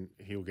 then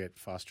he'll get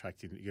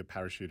fast-tracked, get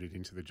parachuted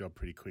into the job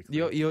pretty quickly.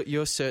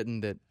 You're certain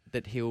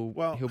that he'll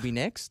be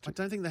next? I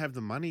don't think they have the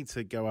money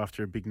to go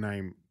after a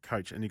big-name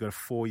coach, and you've got a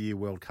 4-year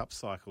World Cup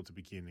cycle to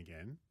begin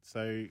again.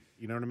 So,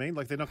 you know what I mean?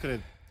 Like, they're not going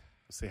to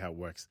see how it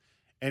works.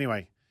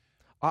 Anyway,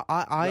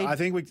 I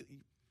think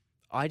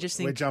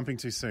we're jumping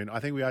too soon.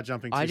 I think we are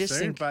jumping too soon. I just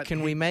think, but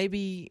we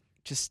maybe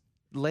just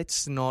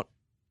let's not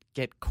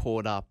get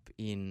caught up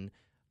in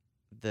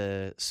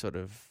the sort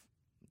of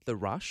the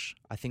rush.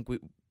 I think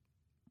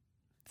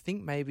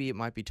maybe it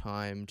might be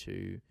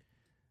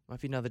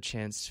another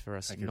chance for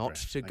us not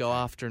to go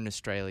after an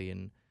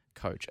Australian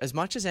coach. As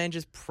much as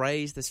Ange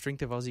praised the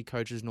strength of Aussie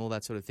coaches and all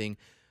that sort of thing,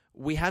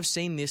 we have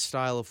seen this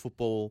style of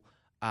football,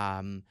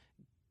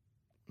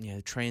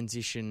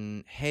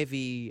 transition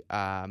heavy,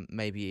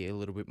 maybe a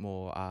little bit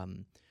more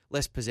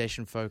less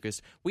possession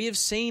focused. We have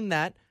seen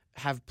that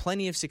have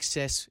plenty of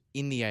success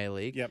in the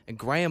A-League. Yep. And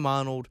Graham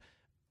Arnold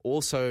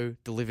also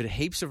delivered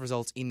heaps of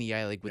results in the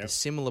A-League with a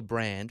similar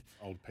brand.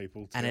 Old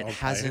people, and it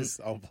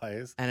old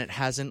players. And it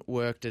hasn't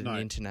worked at an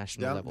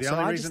international level. The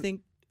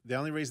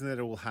only reason that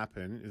it will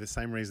happen, the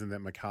same reason that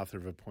MacArthur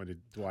have appointed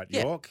Dwight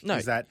York,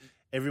 is that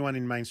everyone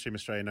in mainstream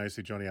Australia knows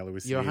who Johnny Aloisi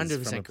is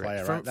 100% from a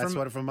player.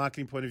 correct. From a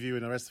marketing point of view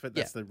and the rest of it,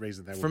 that's the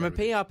reason they will. From a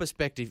PR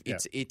perspective,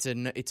 it's a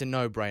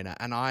no-brainer.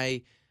 And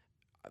I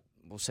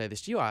will say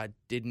this to you, I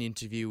did an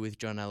interview with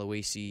John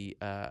Aloisi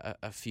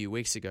a few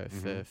weeks ago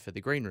for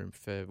the Green Room,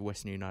 for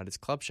Western United's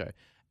club show.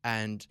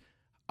 And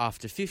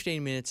after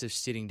 15 minutes of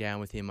sitting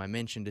down with him, I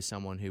mentioned to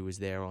someone who was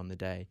there on the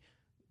day,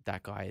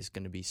 that guy is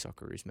going to be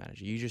Socceroos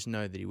manager. You just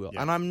know that he will.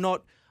 And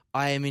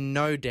I am in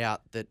no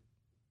doubt that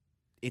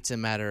it's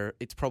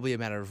probably a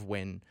matter of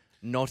when,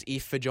 not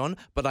if for John,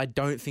 but I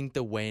don't think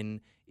the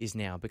when is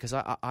now. Because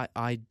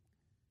I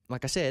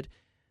like I said,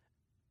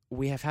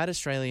 we have had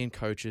Australian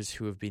coaches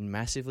who have been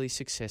massively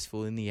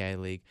successful in the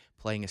A-League,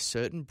 playing a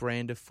certain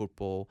brand of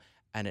football,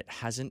 and it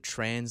hasn't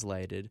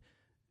translated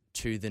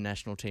to the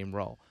national team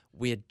role.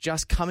 We're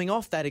just coming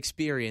off that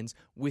experience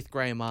with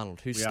Graham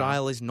Arnold, whose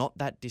style is not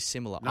that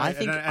dissimilar. No, I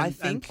think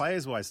and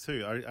players-wise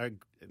too,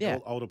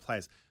 older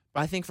players.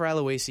 I think for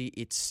Aloisi,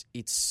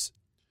 it's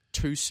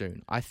too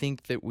soon. I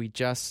think that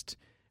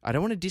I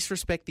don't want to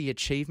disrespect the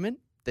achievement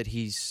that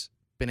he's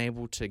been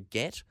able to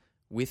get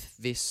with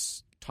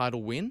this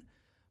title win,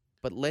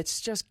 but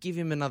let's just give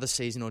him another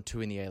season or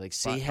two in the A-League,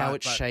 see how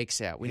it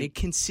shakes out. We need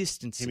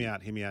consistency.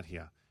 Hear me out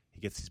here.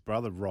 he gets his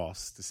brother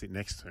Ross to sit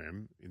next to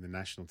him in the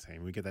national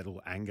team. We get that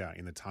little anger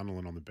in the tunnel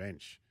and on the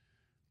bench.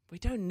 We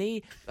don't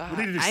need.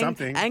 We need to do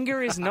something.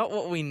 Anger is not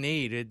what we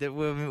need.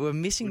 We're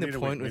missing the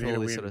point with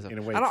all this sort of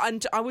stuff.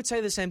 And I would say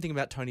the same thing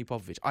about Tony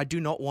Popovic. I do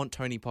not want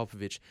Tony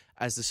Popovic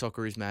as the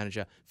Socceroos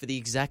manager for the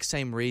exact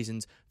same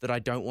reasons that I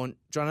don't want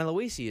John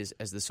Aloisi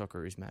as the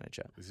Socceroos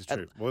manager. This is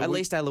true. At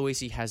least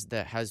Aloisi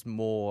has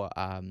more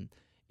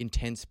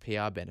intense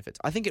PR benefits.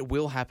 I think it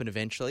will happen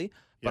eventually,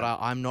 but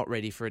I'm not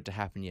ready for it to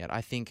happen yet.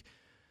 I think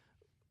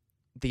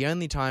the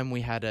only time we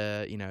had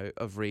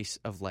of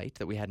late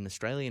that we had an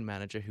Australian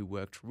manager who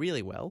worked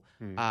really well,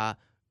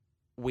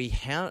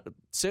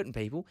 certain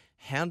people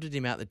hounded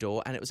him out the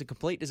door, and it was a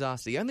complete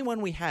disaster. The only one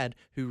we had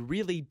who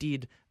really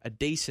did a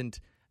decent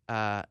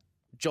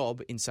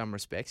job in some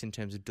respects in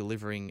terms of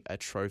delivering a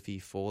trophy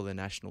for the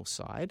national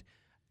side,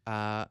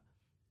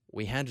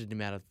 we hounded him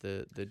out of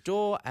the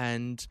door,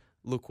 and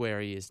look where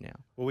he is now.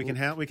 Well, we can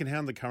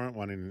hound the current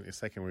one in a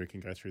second, where we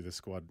can go through the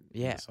squad.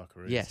 Yeah. The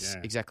Socceroos. Yes,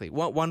 exactly.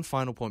 One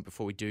final point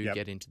before we do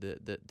get into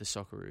the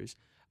Socceroos.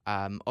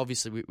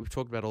 Obviously, we've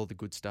talked about all the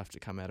good stuff to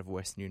come out of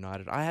Western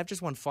United. I have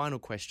just one final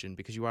question,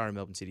 because you are a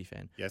Melbourne City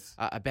fan. Yes.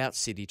 About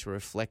City, to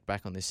reflect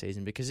back on this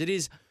season, because it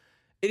is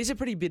a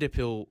pretty bitter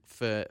pill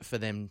for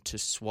them to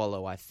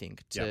swallow, I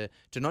think, to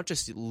not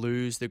just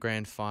lose the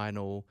grand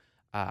final,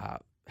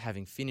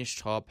 having finished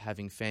top,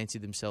 having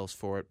fancied themselves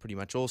for it pretty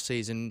much all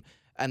season,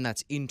 and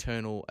that's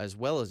internal as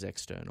well as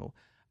external.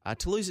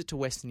 To lose it to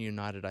Western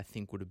United, I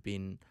think, would have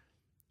been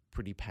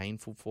pretty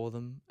painful for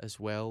them as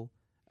well,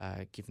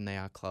 given they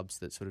are clubs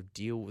that sort of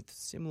deal with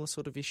similar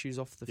sort of issues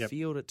off the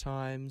field at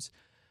times.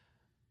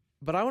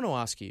 But I want to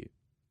ask you,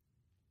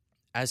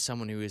 as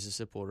someone who is a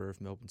supporter of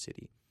Melbourne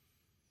City,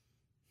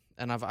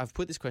 and I've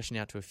put this question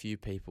out to a few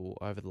people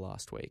over the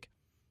last week.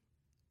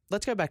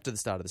 Let's go back to the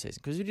start of the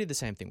season, because we did the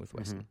same thing with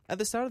Western. At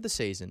the start of the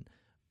season,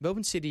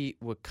 Melbourne City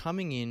were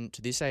coming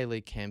into this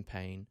A-League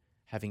campaign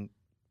having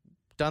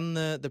done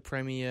the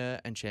Premier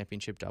and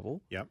Championship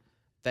double. Yep.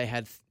 They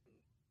had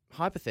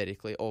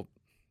hypothetically, or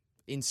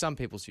in some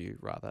people's view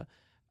rather,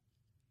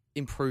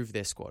 improved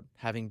their squad,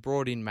 having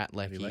brought in Matt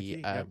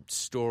Leckie, a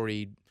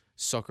storied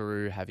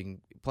Socceroo,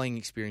 playing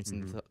experience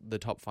in the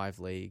top 5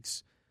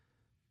 leagues.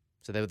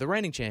 So they were the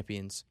reigning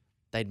champions.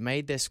 They'd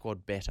made their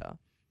squad better.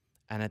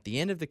 And at the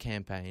end of the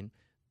campaign,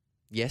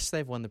 yes,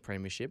 they've won the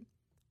Premiership,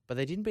 but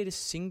they didn't beat a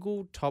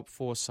single top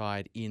 4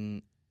 side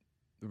in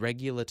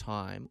regular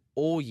time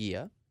all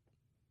year,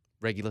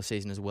 regular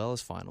season as well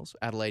as finals.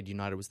 Adelaide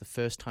United was the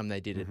first time they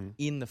did it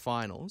in the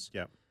finals.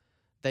 Yep.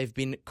 They've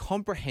been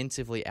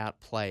comprehensively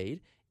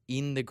outplayed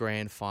in the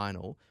grand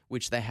final,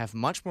 which they have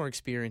much more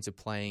experience of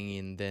playing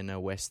in than a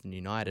Western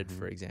United,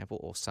 for example,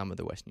 or some of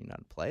the Western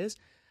United players.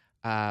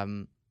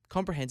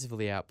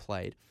 Comprehensively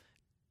outplayed.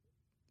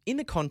 In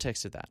the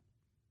context of that,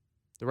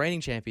 the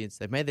reigning champions,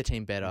 they've made their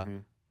team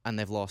better, and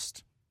they've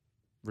lost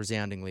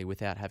resoundingly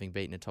without having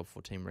beaten a top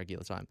 4 team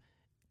regular time.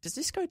 Does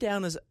this go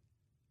down as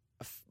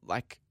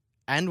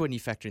and when you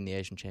factor in the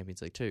Asian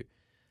Champions League too,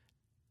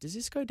 does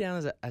this go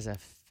down as a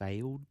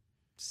failed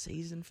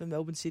season for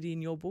Melbourne City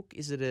in your book?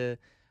 Is it a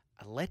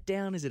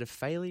letdown? Is it a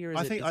failure?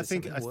 I think worse?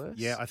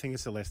 I think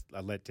it's a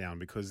letdown,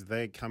 because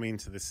they come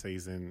into the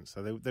season,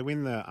 so they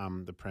win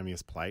the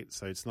Premier's Plate,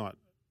 so it's not,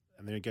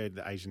 and they go to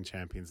the Asian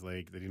Champions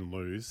League. They didn't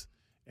lose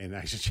in the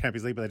Asian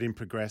Champions League, but they didn't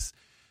progress.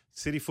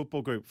 City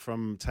Football Group,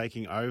 from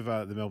taking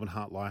over the Melbourne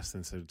Heart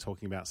licence, are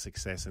talking about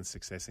success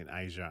in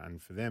Asia,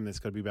 and for them, it's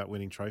got to be about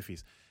winning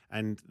trophies.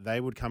 And they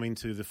would come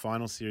into the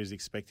final series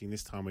expecting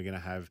this time we're going to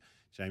have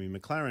Jamie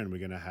McLaren, we're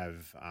going to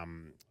have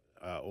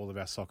all of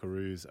our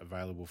Socceroos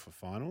available for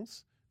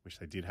finals, which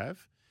they did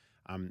have.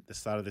 The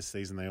start of the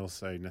season,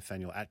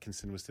 Nathaniel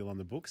Atkinson was still on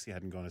the books. He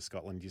hadn't gone to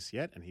Scotland just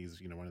yet, and he's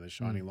one of the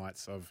shining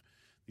lights of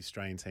the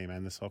Australian team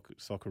and the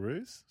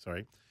Socceroos.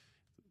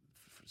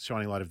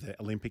 Shining light of the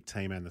Olympic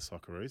team and the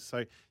Socceroos.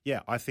 So,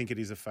 I think it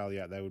is a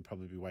failure. They would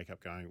probably wake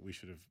up going, we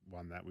should have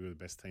won that. We were the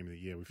best team of the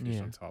year. We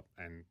finished on top,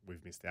 and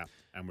we've missed out.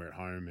 And we're at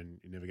home, and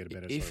you never get a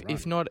better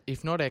run.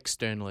 If not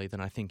externally,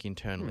 then I think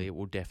internally it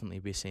will definitely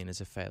be seen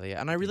as a failure.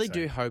 And I really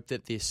do hope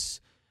that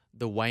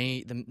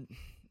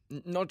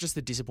not just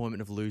the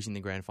disappointment of losing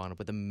the grand final,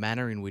 but the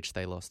manner in which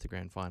they lost the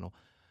grand final,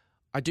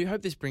 I do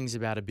hope this brings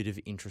about a bit of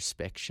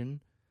introspection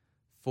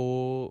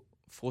for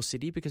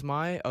City, because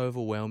my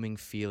overwhelming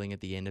feeling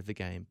at the end of the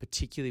game,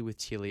 particularly with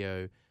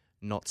Tilio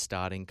not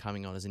starting,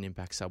 coming on as an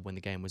impact sub when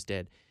the game was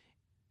dead,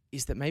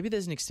 is that maybe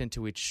there's an extent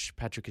to which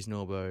Patrick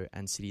Isnorbo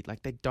and City,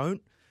 they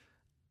don't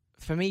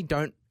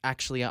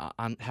actually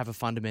have a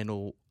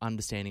fundamental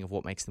understanding of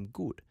what makes them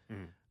good.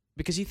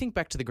 Because you think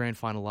back to the grand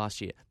final last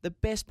year, the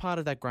best part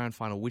of that grand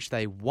final, which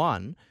they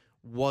won,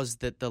 was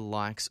that the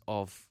likes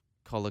of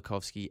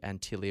Kolakovsky and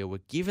Tilio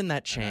were given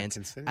that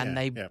chance,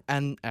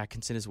 and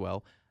Atkinson as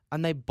well,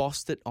 and they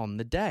bossed it on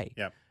the day.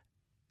 Yep.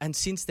 And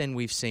since then,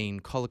 we've seen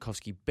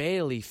Kolakovsky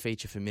barely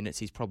feature for minutes.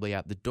 He's probably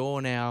out the door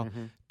now.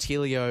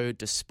 Tilio,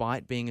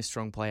 despite being a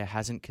strong player,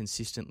 hasn't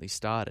consistently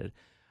started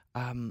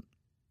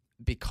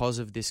because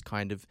of this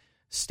kind of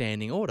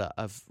standing order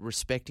of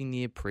respecting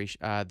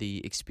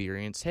the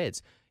experienced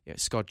heads.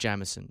 Scott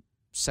Jamieson,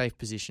 safe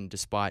position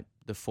despite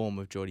the form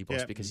of Geordie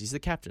Boss because he's the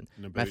captain.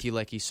 Naboo. Matthew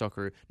Leckie,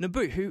 Socceroo.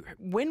 Naboo,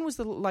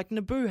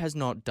 Naboo has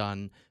not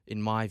done,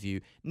 in my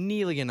view,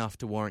 nearly enough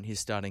to warrant his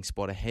starting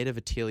spot ahead of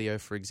Attilio,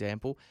 for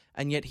example,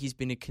 and yet he's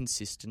been a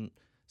consistent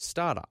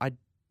starter. I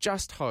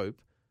just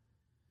hope,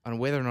 and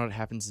whether or not it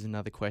happens is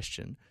another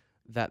question,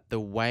 that the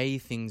way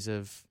things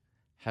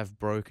have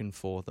broken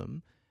for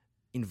them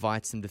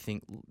invites them to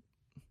think,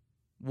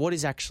 what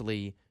is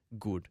actually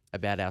good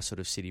about our sort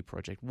of city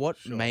project? What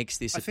makes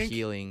this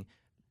appealing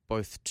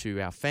both to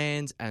our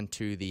fans and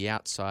to the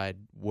outside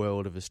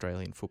world of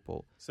Australian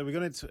football? So we're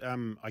going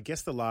to, I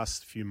guess the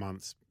last few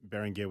months,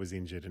 Berenguer was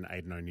injured and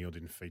Aidan O'Neill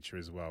didn't feature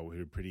as well,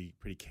 who are pretty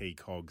key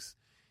cogs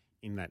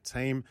in that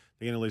team.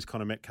 They're going to lose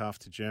Connor Metcalf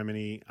to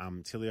Germany.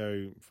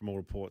 Tilio, from all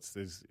reports,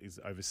 is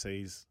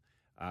overseas.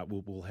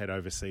 Will head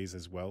overseas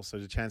as well. So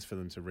there's a chance for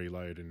them to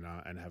reload and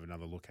have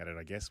another look at it,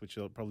 I guess, which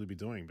they'll probably be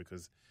doing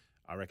because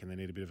I reckon they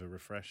need a bit of a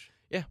refresh.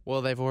 Yeah,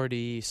 well, they've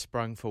already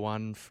sprung for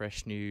one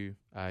fresh new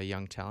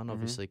young talent.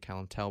 Obviously,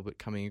 Callum Talbot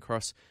coming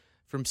across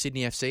from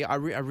Sydney FC. I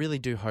really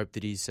do hope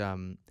that he's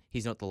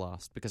not the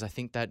last, because I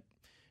think that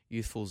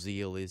youthful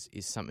zeal is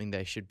something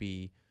they should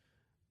be.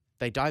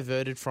 They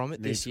diverted from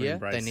it this year.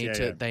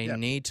 They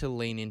need to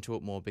lean into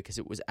it more, because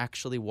it was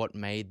actually what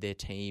made their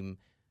team,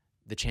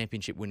 the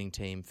championship winning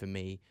team for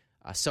me,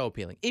 so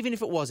appealing. Even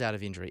if it was out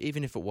of injury,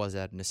 even if it was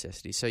out of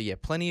necessity. So yeah,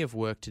 plenty of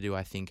work to do,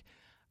 I think,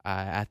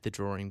 at the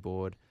drawing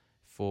board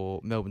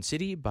for Melbourne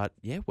City. But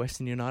yeah,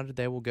 Western United,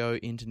 they will go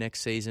into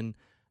next season,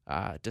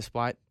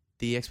 despite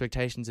the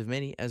expectations of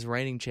many, as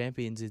reigning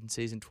champions in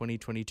season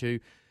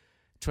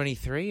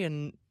 2022-23,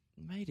 and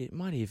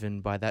might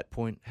even by that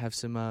point have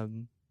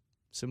some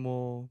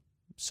more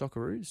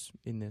Socceroos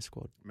in their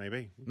squad.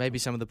 Maybe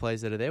some of the players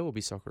that are there will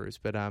be Socceroos.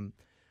 But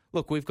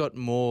look, we've got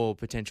more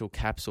potential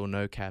caps or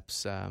no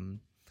caps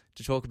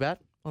to talk about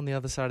on the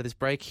other side of this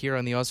break. Here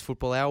on the Oz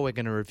Football Hour, we're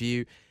going to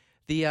review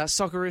the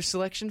Socceroos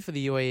selection for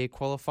the UAE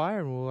qualifier,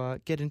 and we'll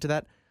get into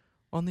that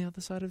on the other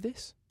side of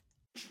this.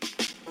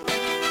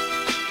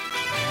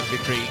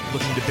 Victory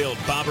looking to build.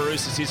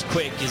 Barbarouses is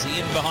quick. Is he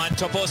in behind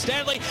Topor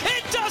Stanley?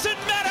 It doesn't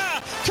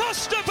matter!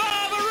 Costa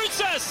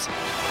Barbarouses!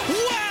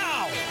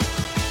 Wow!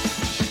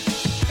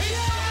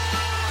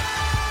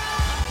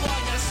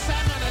 Like a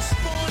salmon, a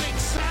spawning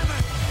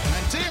salmon.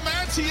 And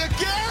Diamanti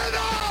again!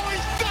 Oh,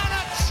 he's done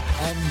it!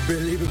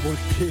 Unbelievable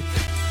kick.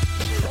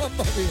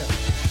 Mamma mia.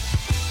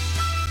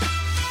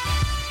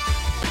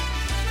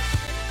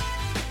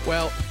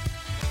 Well,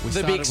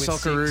 the big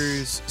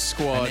Socceroos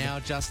squad. And now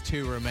just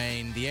two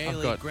remain. The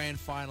A-League Grand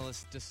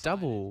Finalists decided.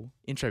 Double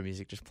intro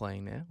music just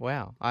playing there.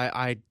 Wow.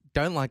 I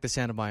don't like the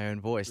sound of my own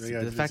voice.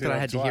 Yeah, the fact that I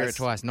had to hear it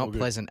twice, not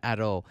pleasant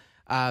at all.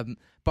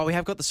 But we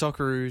have got the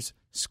Socceroos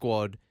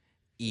squad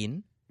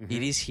in. Mm-hmm.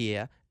 It is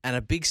here. And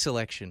a big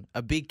selection,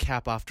 a big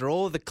cap after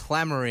all the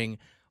clamouring,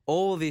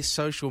 all this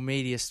social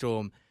media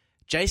storm.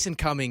 Jason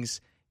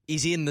Cummings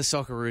is in the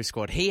Socceroos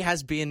squad. He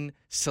has been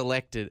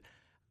selected.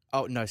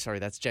 Oh, no, sorry,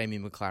 that's Jamie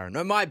McLaren.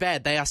 No, my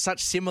bad. They are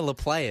such similar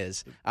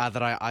players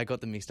that I got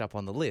them mixed up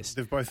on the list.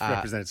 They've both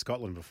represented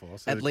Scotland before.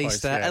 So at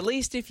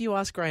least if you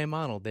ask Graham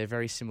Arnold, they're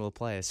very similar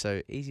players.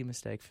 So easy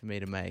mistake for me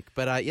to make.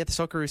 But yeah, the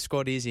Socceroos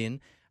squad is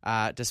in,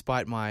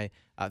 despite my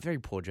very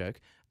poor joke.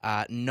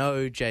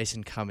 No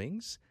Jason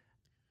Cummings.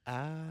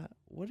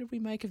 What did we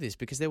make of this?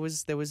 Because there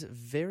was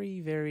very,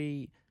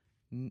 very,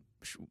 I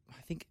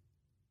think,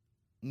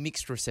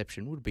 mixed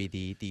reception would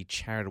be the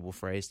charitable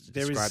phrase to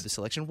describe the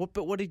selection.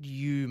 But what did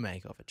you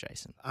make of it,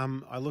 Jason?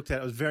 I looked at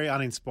it. It was a very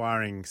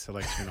uninspiring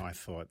selection, I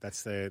thought.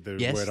 That's the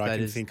yes, word I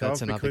can think of.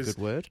 That's another good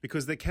word.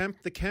 Because the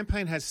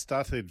campaign has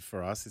stuttered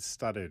for us. It's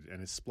stuttered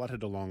and it's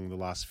spluttered along the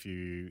last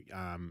few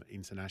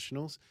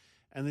internationals.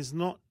 And there's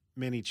not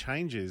many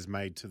changes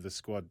made to the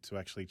squad to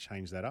actually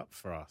change that up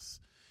for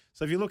us.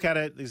 So if you look at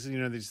it,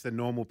 there's the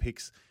normal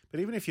picks. But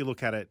even if you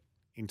look at it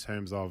in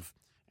terms of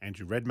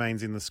Andrew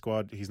Redmayne's in the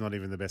squad. He's not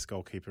even the best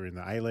goalkeeper in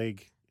the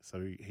A-League, so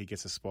he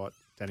gets a spot.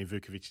 Danny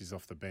Vukovic is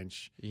off the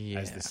bench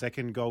as the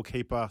second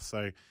goalkeeper.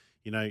 So,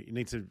 you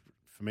need to,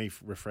 for me,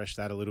 refresh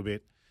that a little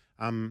bit.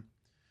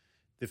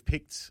 They've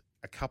picked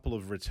a couple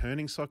of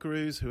returning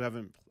Socceroos who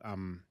haven't...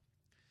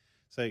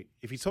 so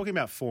if you're talking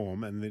about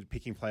form and they're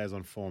picking players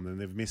on form, then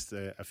they've missed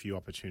a few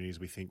opportunities,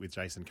 we think, with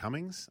Jason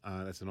Cummings.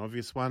 That's an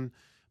obvious one.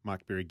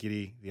 Mark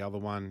Birighitti, the other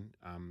one.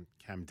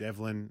 Cam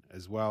Devlin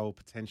as well,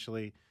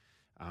 potentially.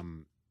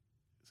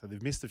 So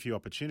they've missed a few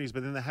opportunities,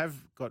 but then they have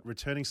got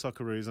returning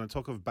Socceroos. And I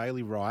talk of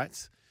Bailey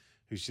Wright,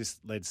 who's just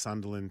led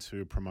Sunderland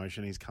to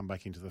promotion. He's come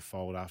back into the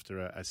fold after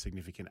a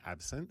significant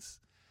absence.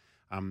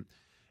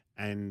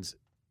 And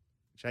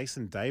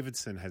Jason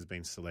Davidson has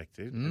been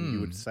selected, and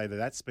you would say that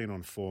that's been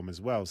on form as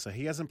well. So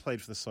he hasn't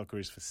played for the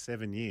Socceroos for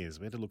 7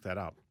 years. We had to look that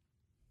up.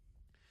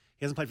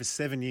 He hasn't played for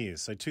 7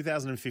 years. So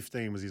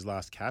 2015 was his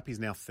last cap. He's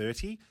now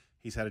 30.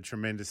 He's had a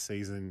tremendous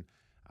season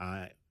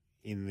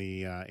in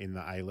the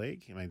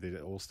A-League. He made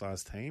the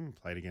All-Stars team,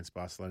 played against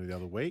Barcelona the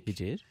other week. He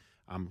did.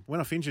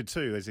 Went off injured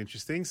too. That's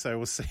interesting. So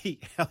we'll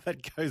see how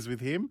that goes with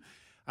him.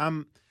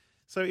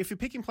 So if you're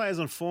picking players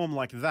on form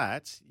like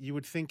that, you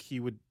would think he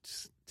would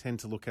tend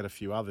to look at a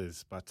few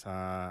others, but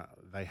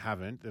they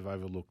haven't. They've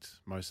overlooked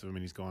most of them,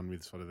 and he's gone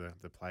with sort of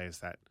the players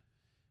that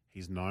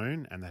he's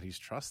known and that he's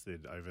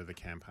trusted over the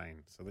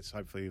campaign. So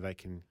hopefully they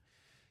can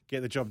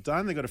get the job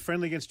done. They've got a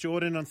friendly against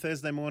Jordan on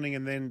Thursday morning,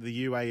 and then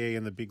the UAE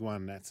and the big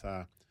one at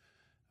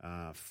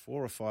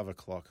 4 or 5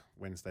 o'clock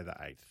Wednesday the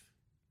 8th.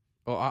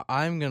 Well,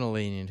 I'm going to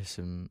lean into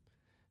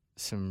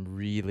some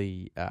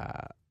really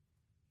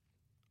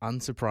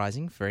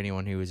unsurprising for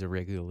anyone who is a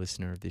regular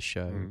listener of this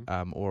show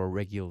or a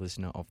regular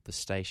listener of the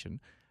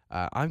station.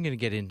 I'm going to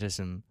get into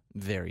some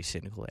very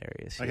cynical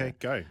areas here.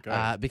 Okay,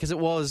 go. Because it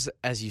was,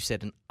 as you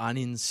said, an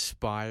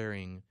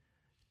uninspiring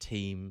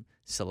team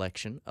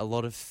selection. A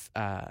lot of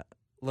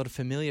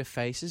familiar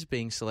faces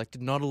being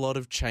selected. Not a lot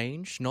of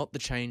change. Not the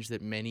change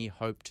that many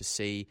hope to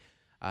see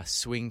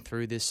swing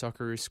through this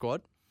Socceroos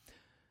squad.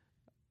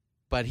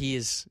 But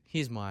here's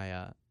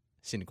my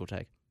cynical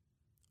take.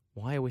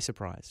 Why are we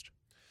surprised?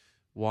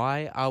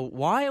 Why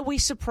are we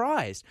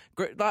surprised?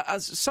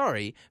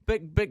 Sorry,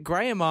 but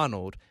Graham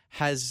Arnold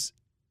has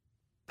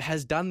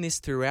done this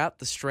throughout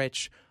the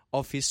stretch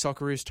of his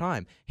Socceroos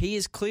time. He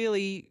has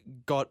clearly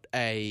got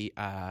a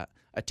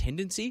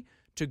tendency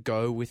to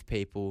go with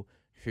people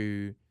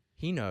who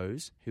he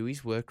knows, who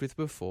he's worked with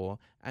before,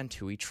 and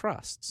who he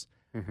trusts.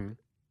 Mm-hmm.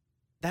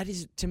 That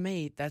is, to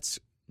me, that's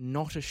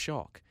not a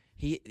shock.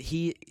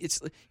 It's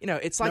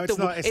like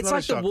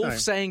the wolf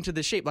saying to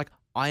the sheep, like,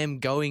 I am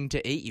going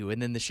to eat you,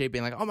 and then the sheep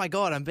being like, oh my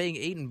God, I'm being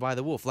eaten by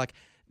the wolf. Like,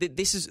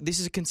 this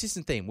is a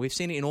consistent theme. We've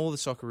seen it in all the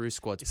Socceroos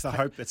squads. It's the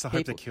hope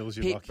that kills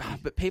you, Lockie.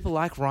 But people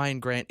like Ryan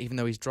Grant, even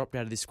though he's dropped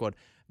out of this squad,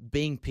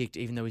 being picked,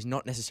 even though he's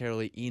not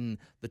necessarily in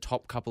the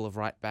top couple of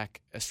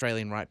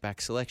Australian right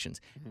back selections.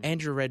 Mm-hmm.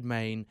 Andrew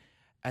Redmayne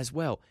as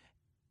well.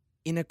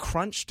 In a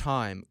crunch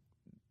time,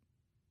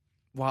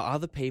 while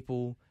other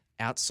people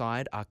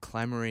outside are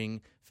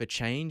clamouring for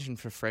change and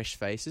for fresh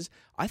faces,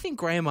 I think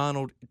Graham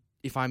Arnold,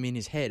 if I'm in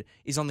his head,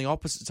 is on the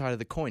opposite side of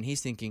the coin. He's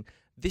thinking,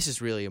 this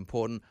is really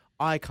important.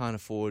 I can't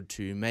afford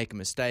to make a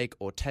mistake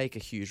or take a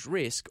huge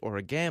risk or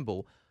a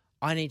gamble.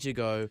 I need to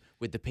go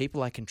with the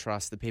people I can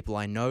trust, the people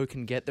I know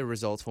can get the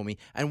results for me.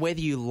 And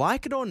whether you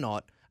like it or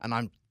not, and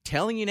I'm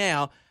telling you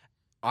now,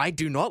 I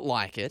do not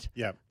like it,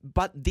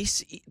 but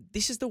this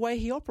is the way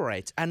he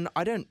operates. And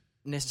I don't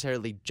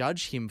necessarily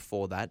judge him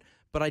for that,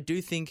 but I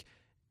do think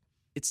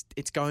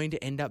it's going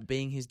to end up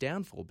being his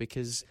downfall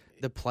because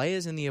the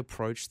players and the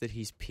approach that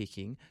he's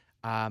picking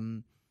are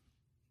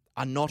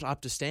not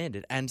up to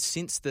standard. And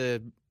since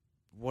the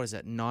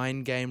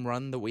 9-game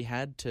run that we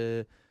had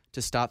to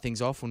start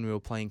things off when we were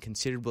playing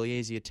considerably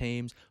easier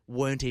teams,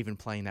 weren't even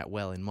playing that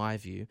well in my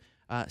view.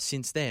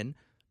 Since then,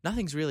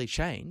 nothing's really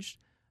changed.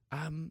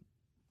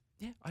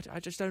 I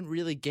just don't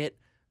really get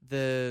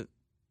the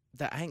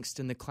angst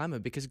and the clamour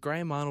because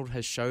Graham Arnold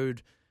has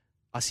showed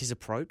us his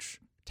approach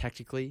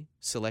tactically,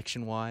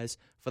 selection-wise,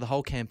 for the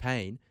whole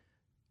campaign.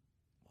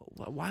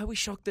 Why are we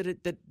shocked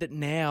that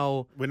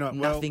now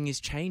nothing is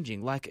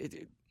changing?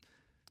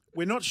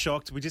 We're not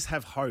shocked. We just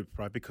have hope,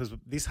 right? Because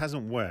this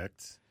hasn't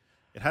worked.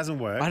 It hasn't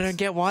worked. I don't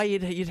get why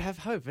you'd have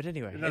hope, but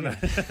anyway. No.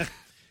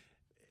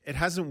 It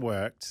hasn't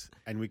worked,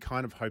 and we're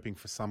kind of hoping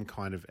for some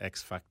kind of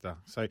X factor.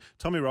 So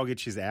Tommy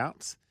Rogic is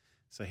out.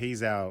 So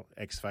he's our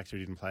X factor.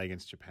 He didn't play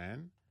against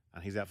Japan,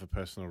 and he's out for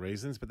personal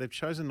reasons. But they've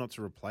chosen not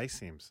to replace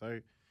him. So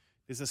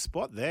there's a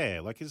spot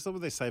there. It's not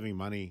that they're saving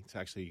money to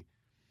actually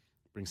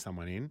bring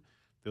someone in.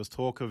 There was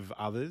talk of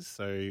others.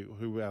 So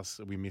who else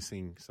are we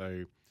missing?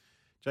 So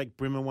Jake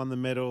Brimmer won the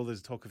medal.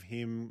 There's talk of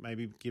him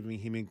maybe giving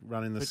him a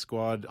run in the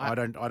squad. I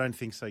don't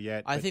think so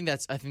yet. I think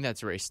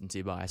that's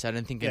recency bias. I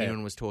don't think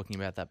anyone was talking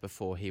about that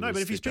before. But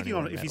if he's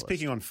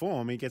picking on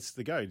form, he gets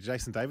the go.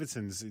 Jason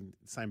Davidson's in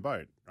the same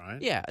boat, right?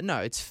 Yeah,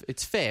 no,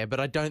 it's fair, but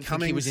I don't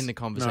think he was in the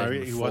conversation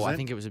before. He wasn't. I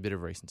think it was a bit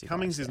of recency.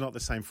 Cummings is not the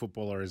same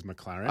footballer as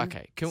McLaren.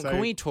 Okay, can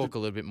we talk a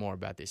little bit more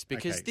about this?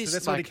 Because so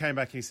that's why he came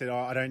back and he said,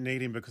 I don't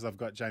need him because I've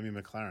got Jamie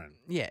McLaren.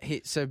 Yeah,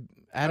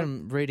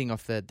 Adam, reading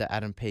off the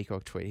Adam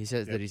Peacock tweet, he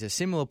says that he's a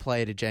similar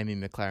player to Jamie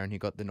McLaren who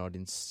got the nod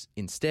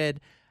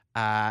instead.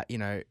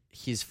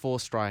 His 4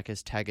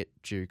 strikers, Taggart,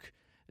 Duke,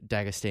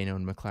 D'Agostino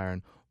and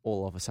McLaren,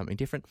 all offer something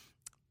different.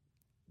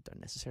 Don't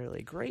necessarily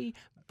agree,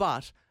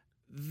 but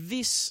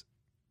this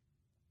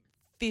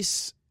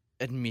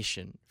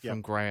admission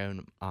from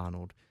Graham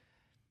Arnold,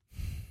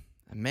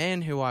 a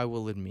man who I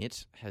will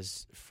admit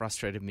has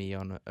frustrated me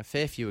on a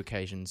fair few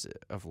occasions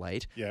of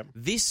late. Yeah.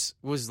 This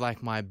was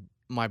like my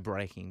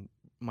breaking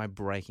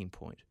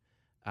point.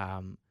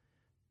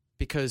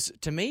 Because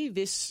to me,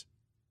 this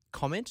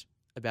comment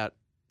about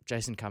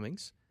Jason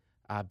Cummings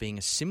being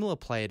a similar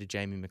player to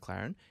Jamie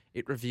McLaren,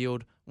 it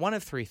revealed one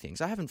of 3 things.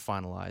 I haven't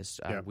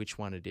finalised which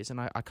one it is, and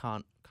I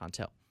can't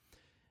tell.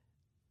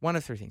 One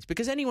of 3 things.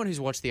 Because anyone who's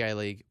watched the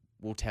A-League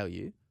will tell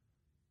you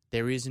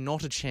there is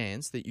not a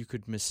chance that you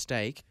could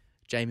mistake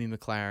Jamie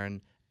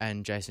McLaren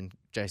and Jason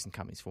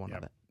Cummings for one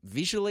another.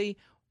 Visually,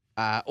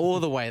 or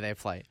the way they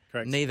play.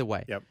 Correct. Neither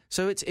way. Yep.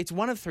 So it's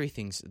one of 3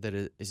 things that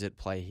is at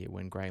play here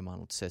when Graham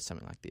Arnold says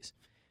something like this.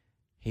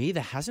 He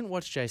either hasn't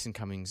watched Jason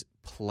Cummings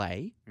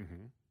play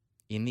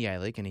in the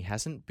A-League, and he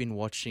hasn't been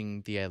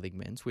watching the A-League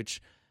men's,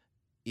 which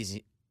is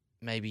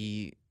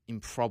maybe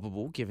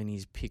improbable given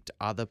he's picked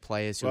other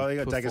players who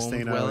have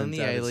performed well in the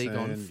A-League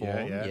on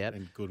form.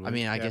 And Goodwin. I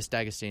mean, I guess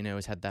D'Agostino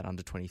has had that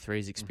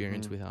under-23s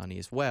experience with Arnie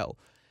as well.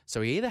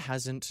 So he either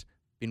hasn't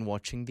been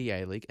watching the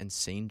A-League and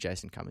seen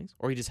Jason Cummings,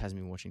 or he just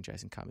hasn't been watching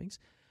Jason Cummings.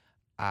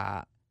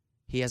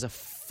 He has a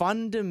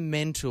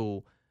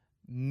fundamental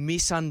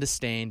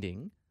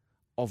misunderstanding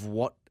of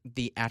what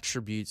the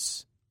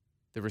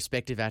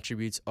respective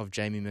attributes of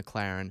Jamie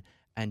McLaren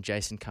and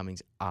Jason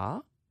Cummings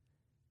are.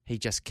 He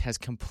just has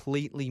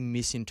completely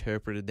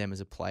misinterpreted them as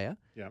a player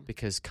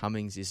because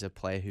Cummings is a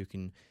player who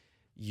can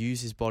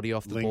use his body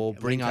off the ball,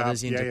 bring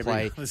others into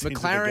play.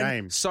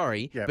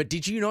 McLaren, but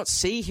did you not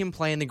see him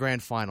play in the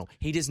grand final?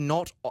 He does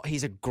not.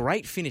 He's a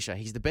great finisher.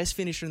 He's the best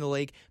finisher in the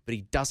league, but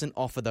he doesn't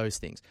offer those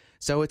things.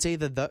 So it's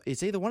either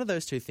one of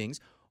those two things,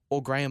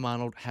 or Graham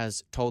Arnold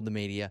has told the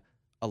media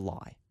a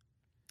lie.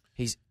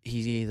 He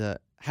either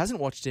hasn't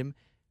watched him,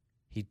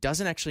 he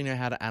doesn't actually know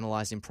how to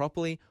analyze him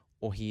properly,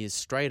 or he is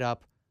straight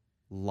up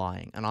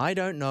lying. And I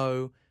don't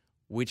know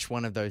which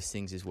one of those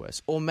things is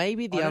worse. Or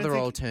maybe the other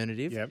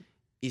alternative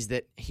is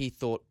that he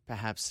thought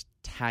perhaps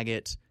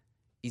Taggart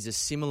is a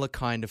similar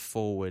kind of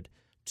forward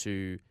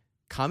to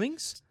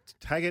Cummings.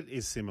 Taggart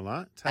is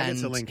similar.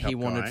 Taggart's a link-up he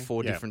wanted guy.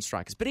 4 different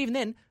strikers. But even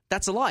then,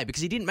 that's a lie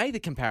because he didn't make the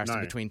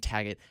comparison between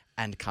Taggart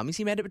and Cummings.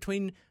 He made it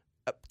between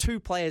two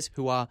players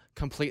who are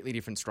completely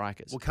different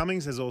strikers. Well,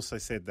 Cummings has also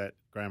said that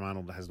Graham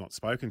Arnold has not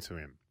spoken to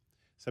him.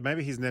 So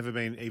maybe he's never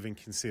been even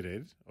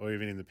considered or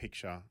even in the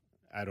picture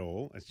at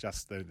all. It's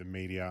just the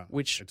media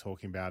are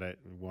talking about it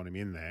and want him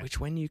in there.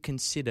 Which, when you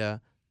consider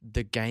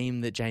the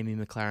game that Jamie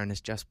McLaren has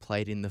just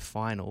played in the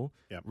final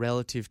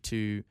relative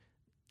to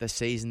the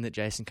season that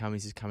Jason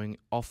Cummings is coming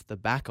off the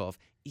back of,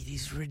 it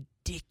is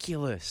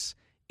ridiculous.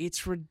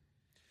 It's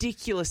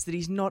ridiculous that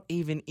he's not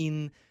even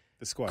in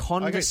the squad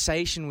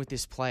conversation with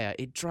this player.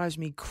 It drives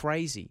me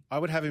crazy. I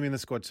would have him in the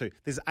squad too.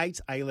 There's 8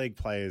 A-League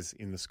players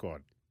in the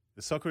squad.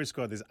 The Socceroos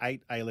squad, there's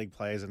 8 A-League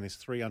players and there's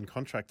 3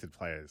 uncontracted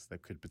players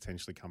that could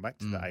potentially come back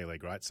to the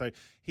A-League, right? So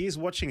he is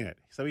watching it.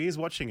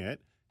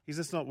 He's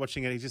just not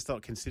watching it. He's just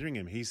not considering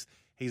him. He's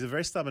a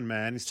very stubborn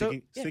man. He's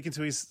sticking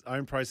to his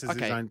own process,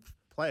 his own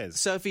players.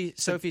 So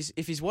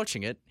if he's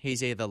watching it,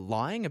 he's either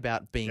lying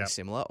about being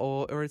similar,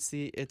 or it's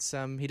he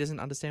doesn't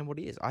understand what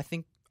he is. I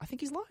think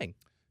he's lying.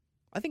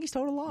 I think he's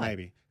told a lie.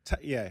 Maybe.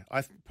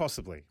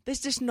 Possibly. There's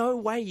just no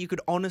way you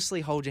could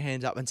honestly hold your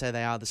hands up and say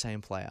they are the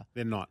same player.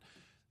 They're not.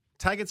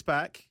 Taggart's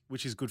back,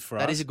 which is good for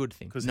us. That is a good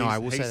thing. No, I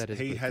will say that is a good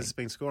thing. He has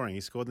been scoring.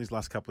 He scored in his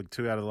last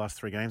 2 out of the last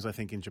 3 games, I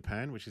think, in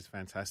Japan, which is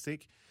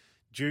fantastic.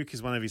 Duke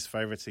is one of his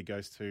favourites he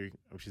goes to,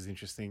 which is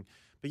interesting.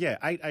 But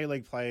 8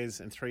 A-League players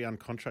and 3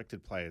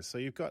 uncontracted players. So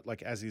you've got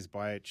like Aziz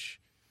Bajic.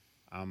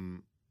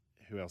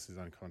 Who else is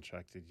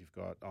uncontracted? You've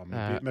got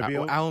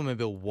Mobile. Alan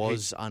Mobile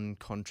was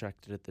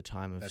uncontracted at the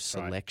time of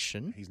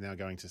selection. Right. He's now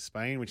going to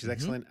Spain, which is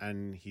excellent.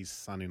 And his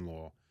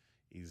son-in-law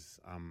is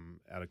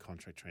out of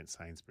contract, Trent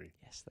Sainsbury.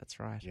 Yes, that's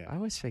right. Yeah. I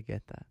always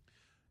forget that.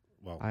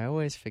 Well, I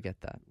always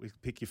forget that. We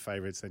pick your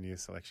favourites and your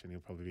selection.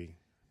 You'll probably be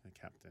the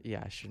captain.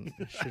 Yeah, I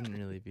shouldn't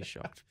really be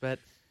shocked. But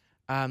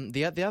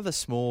the other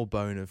small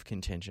bone of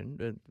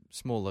contention,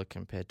 smaller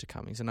compared to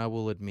Cummings, and I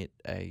will admit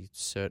a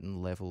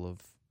certain level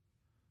of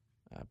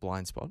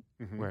blind spot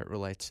where it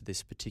relates to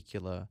this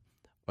particular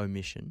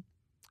omission.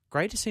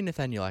 Great to see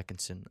Nathaniel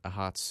Atkinson, a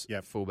Hearts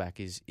fullback,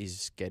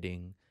 is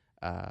getting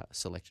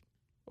selected.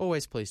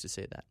 Always pleased to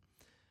see that.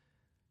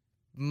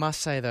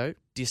 Must say, though,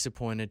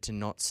 disappointed to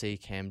not see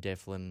Cam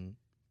Devlin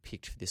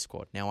picked for this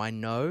squad. Now, I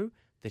know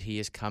that he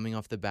is coming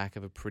off the back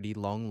of a pretty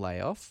long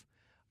layoff.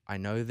 I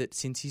know that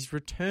since he's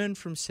returned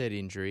from said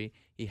injury,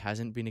 he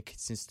hasn't been a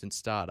consistent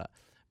starter.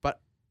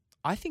 But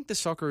I think the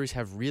Socceroos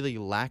have really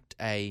lacked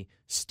a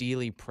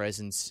steely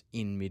presence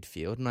in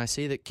midfield, and I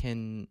see that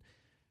Ken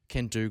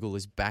Dougal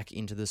is back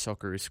into the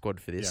Socceroos squad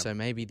for this, so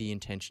maybe the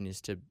intention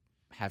is to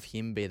have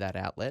him be that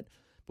outlet.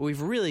 But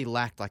we've really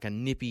lacked like a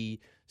nippy,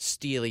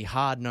 steely,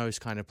 hard-nosed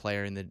kind of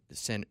player in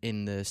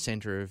the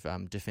centre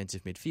of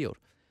defensive midfield.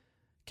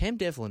 Cam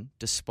Devlin,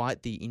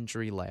 despite the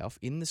injury layoff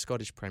in the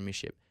Scottish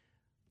Premiership,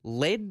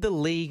 led the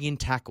league in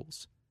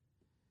tackles.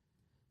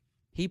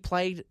 He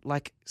played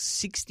like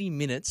 60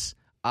 minutes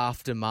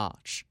after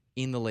March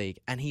in the league,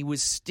 and he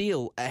was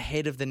still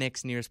ahead of the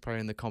next nearest player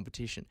in the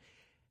competition.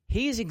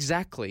 He is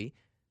exactly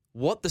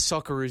what the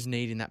Socceroos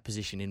need in that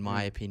position, in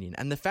my opinion.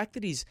 And the fact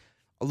that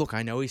look,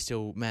 I know he's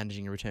still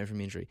managing a return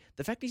from injury.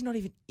 The fact he's not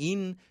even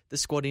in the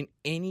squad in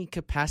any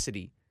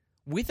capacity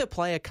with a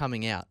player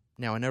coming out.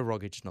 Now, I know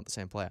Rogic is not the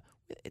same player.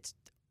 It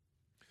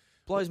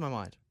blows my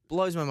mind.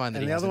 Blows my mind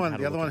that the other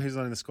one who's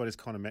not in the squad is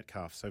Connor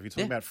Metcalf. So if you're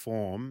talking about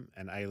form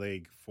and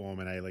A-League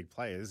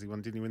players,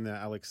 didn't he win the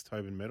Alex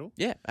Tobin medal?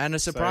 Yeah, and a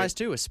surprise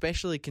too,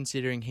 especially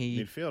considering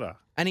midfielder.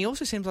 And he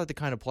also seems like the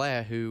kind of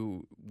player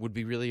who would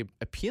be really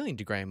appealing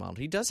to Graham Arnold.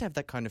 He does have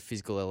that kind of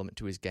physical element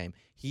to his game.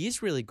 He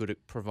is really good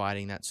at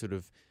providing that sort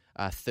of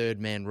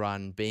third man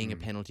run, being a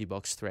penalty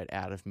box threat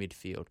out of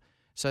midfield.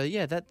 So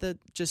yeah, that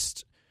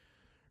just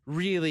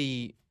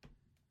really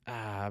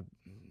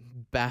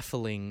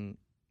baffling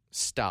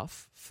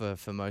stuff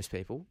for most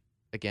people.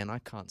 Again, I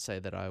can't say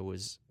that I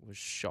was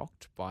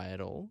shocked by it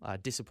all.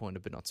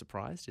 Disappointed but not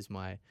surprised is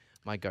my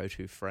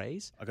go-to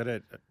phrase. I got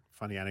a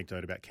funny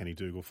anecdote about Kenny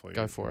Dougal for you.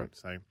 Go for it.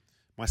 So,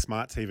 my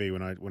smart TV,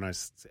 when I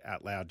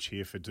out loud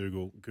cheer for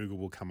Dougal, Google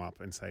will come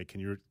up and say, "Can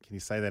you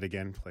say that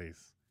again,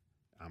 please?"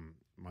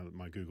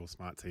 My Google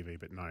Smart TV,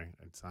 but no,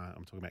 it's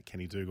I'm talking about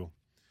Kenny Dougal.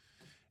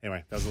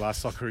 Anyway, that was the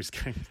last Socceroos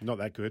game. Not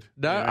that good.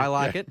 No, anyway, I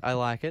like it. I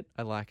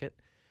like it.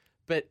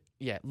 But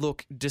yeah,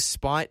 look,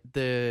 despite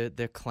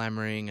the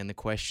clamouring and the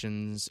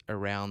questions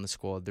around the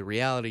squad, the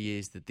reality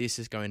is that this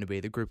is going to be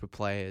the group of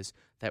players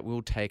that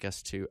will take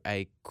us to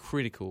a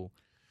critical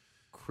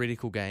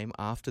game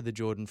after the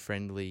Jordan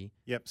friendly.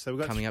 Yep. So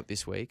we've got coming up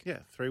this week. Yeah,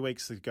 3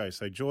 weeks to go.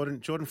 So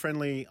Jordan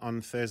friendly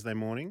on Thursday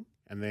morning,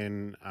 and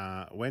then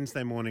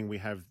Wednesday morning we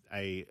have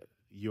a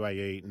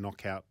UAE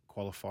knockout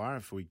qualifier.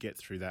 If we get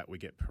through that, we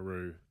get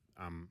Peru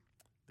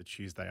the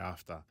Tuesday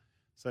after.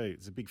 So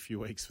it's a big few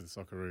weeks for the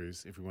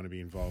Socceroos if we want to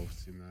be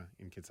involved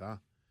in Qatar.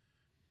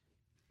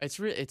 It's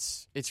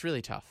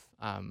really tough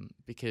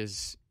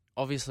because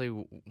obviously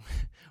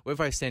we're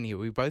both standing here.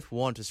 We both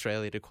want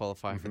Australia to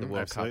qualify for the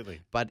World absolutely.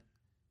 Cup, but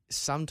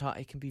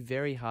sometimes it can be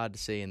very hard to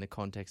see in the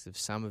context of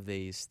some of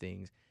these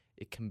things.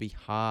 It can be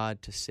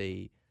hard to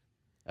see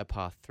a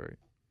path through.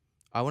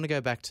 I want to go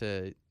back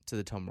to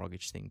the Tom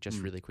Rogic thing just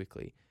really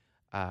quickly.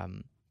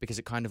 Because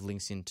it kind of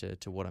links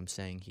into what I'm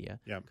saying here.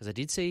 Because I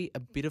did see a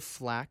bit of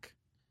flack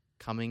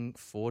coming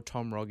for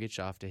Tom Rogic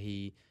after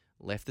he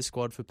left the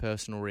squad for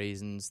personal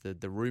reasons.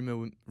 The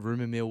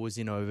rumor mill was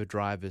in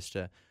overdrive as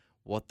to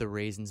what the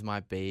reasons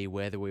might be,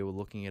 whether we were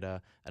looking at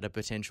a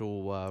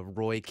potential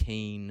Roy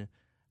Keane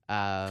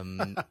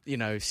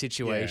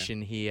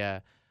situation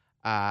here.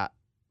 But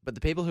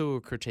the people who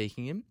were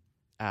critiquing him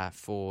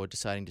for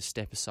deciding to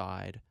step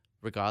aside,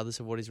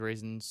 regardless of what his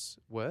reasons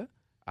were,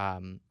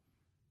 can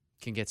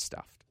get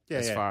stuffed.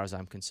 As far as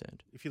I'm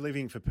concerned. If you're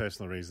leaving for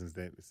personal reasons,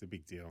 then it's a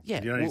big deal.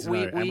 Yeah, you don't need to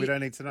know, and we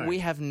don't need to know. We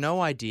have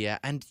no idea.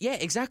 And yeah,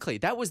 exactly.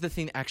 That was the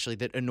thing actually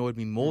that annoyed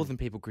me more than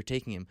people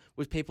critiquing him,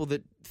 was people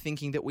that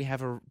thinking that we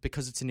have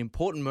because it's an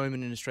important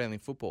moment in Australian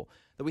football,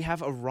 that we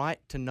have a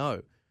right to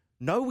know.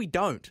 No, we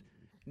don't.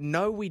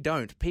 No, we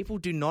don't. People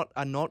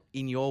are not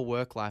in your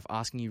work life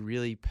asking you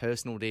really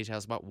personal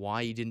details about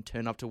why you didn't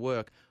turn up to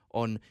work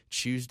on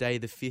Tuesday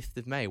the 5th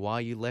of May, why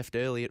you left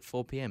early at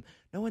 4 p.m.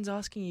 No one's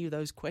asking you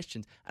those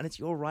questions, and it's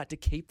your right to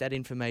keep that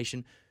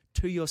information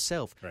to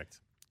yourself.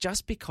 Correct.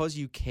 Just because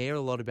you care a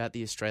lot about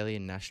the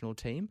Australian national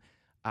team,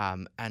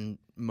 and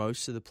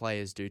most of the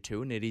players do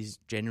too, and it is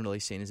generally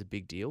seen as a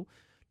big deal,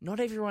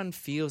 not everyone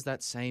feels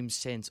that same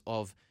sense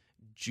of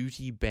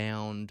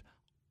duty-bound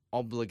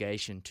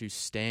obligation to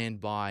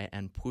stand by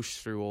and push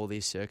through all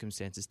these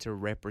circumstances to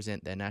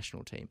represent their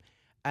national team.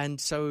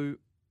 And so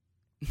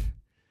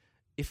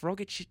if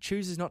Rogic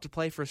chooses not to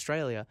play for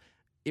Australia,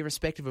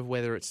 irrespective of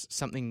whether it's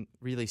something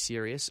really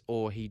serious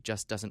or he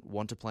just doesn't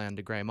want to play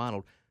under Graham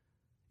Arnold,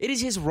 it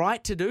is his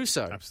right to do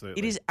so.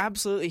 Absolutely. It is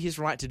absolutely his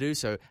right to do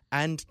so,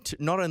 and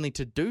not only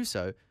to do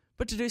so,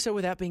 but to do so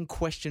without being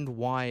questioned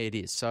why it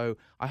is. So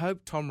I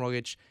hope Tom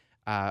Rogic,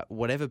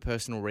 whatever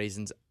personal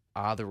reasons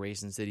are the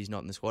reasons that he's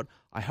not in the squad,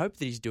 I hope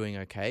that he's doing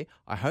okay.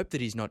 I hope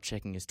that he's not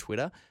checking his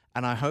Twitter.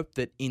 And I hope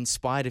that in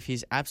spite of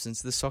his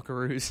absence, the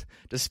Socceroos,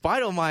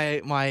 despite all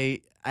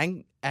my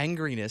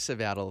angriness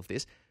about all of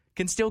this,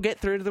 can still get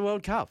through to the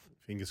World Cup.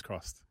 Fingers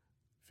crossed.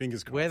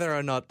 Fingers crossed. Whether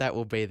or not that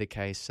will be the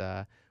case,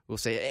 we'll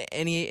see.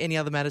 Any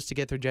other matters to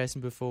get through, Jason,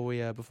 before we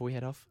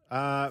head off?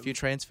 A few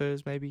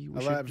transfers, maybe.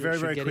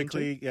 Very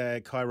quickly.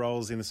 Kai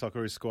Rolls in the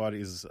Socceroos squad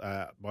is,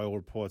 by all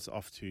reports,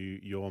 off to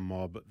your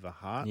mob, the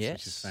Hearts,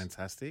 which is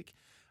fantastic.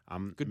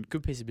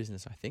 Good piece of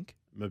business, I think.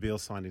 Mobile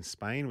signed in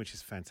Spain, which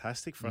is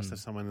fantastic for us to have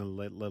someone in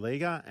the La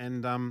Liga.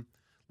 And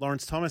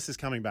Lawrence Thomas is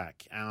coming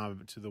back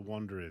to the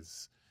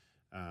Wanderers,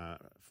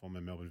 former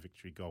Melbourne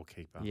Victory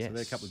goalkeeper. Yes. So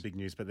there are a couple of big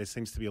news, but there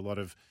seems to be a lot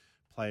of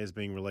players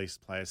being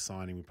released, players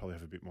signing. We'll probably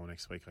have a bit more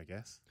next week, I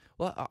guess.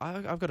 Well,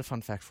 I've got a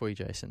fun fact for you,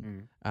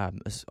 Jason,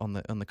 on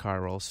the Kai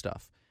Rolls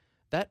stuff.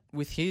 That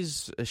with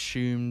his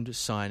assumed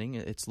signing,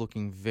 it's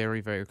looking very,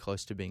 very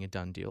close to being a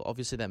done deal.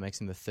 Obviously, that makes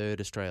him the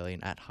third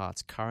Australian at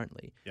Hearts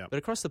currently. Yep. But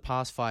across the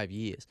past 5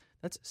 years,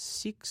 that's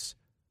 6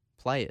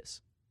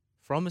 players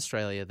from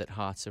Australia that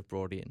Hearts have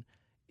brought in.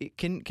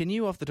 Can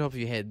you, off the top of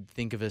your head,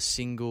 think of a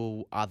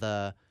single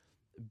other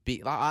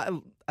big? I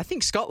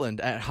think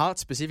Scotland, at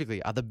Hearts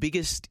specifically, are the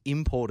biggest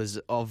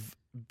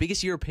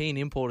European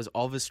importers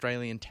of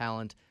Australian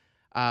talent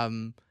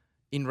in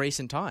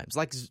recent times.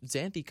 Like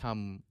Xanthi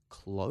come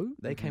close.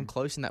 They came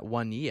close in that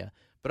 1 year.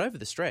 But over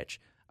the stretch,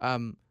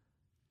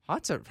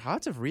 Hearts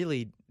have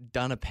really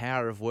done a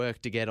power of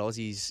work to get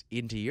Aussies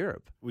into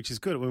Europe. Which is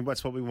good. I mean,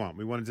 that's what we want.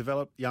 We want to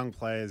develop young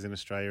players in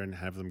Australia and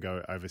have them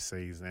go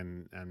overseas.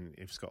 And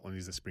if Scotland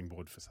is a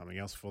springboard for something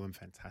else for them,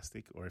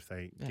 fantastic. Or if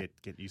they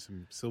get you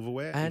some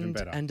silverware, even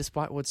better. And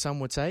despite what some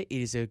would say,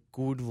 it is a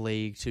good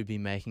league to be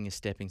making a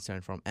stepping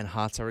stone from. And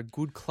Hearts are a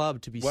good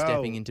club to be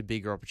stepping into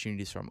bigger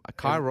opportunities from.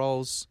 Kai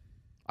Rolls,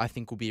 I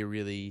think, will be a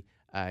really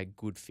a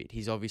good fit.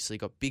 He's obviously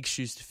got big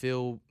shoes to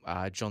fill.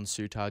 John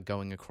Souttar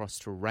going across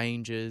to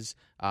Rangers,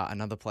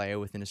 another player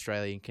with an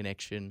Australian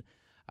connection.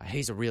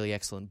 He's a really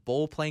excellent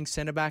ball-playing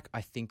centre-back.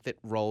 I think that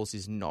Rolls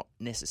is not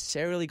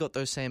necessarily got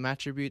those same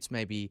attributes,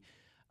 maybe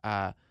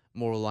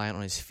more reliant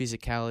on his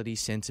physicality,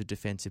 sense of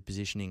defensive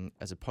positioning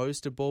as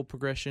opposed to ball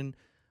progression.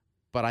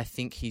 But I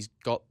think he's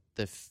got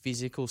the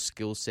physical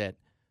skill set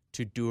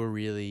to do a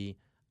really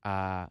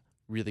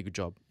good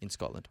job in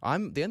Scotland.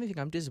 The only thing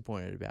I'm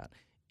disappointed about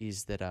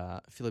is that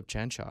Philip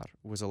Chanchar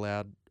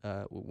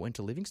went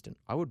to Livingston.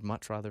 I would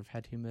much rather have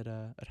had him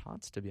at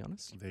Hearts, to be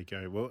honest. There you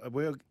go. Well,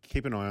 we'll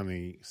keep an eye on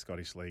the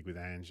Scottish League with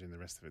Ange and the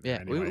rest of it. Yeah,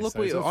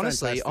 anyway.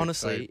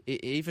 honestly,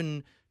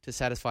 even to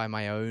satisfy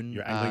my own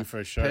you're angling for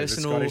a show,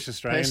 personal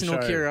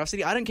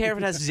curiosity, I don't care if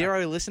it has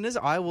 0 listeners.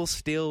 I will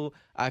still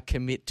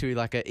commit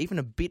to even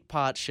a bit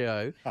part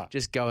show,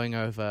 just going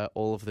over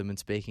all of them and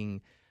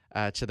speaking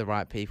to the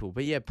right people.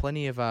 But yeah,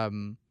 plenty of a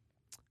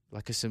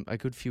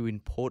good few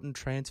important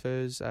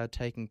transfers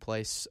taking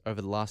place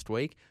over the last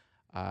week.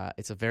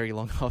 It's a very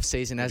long off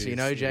season, as you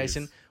know,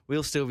 Jason.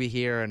 We'll still be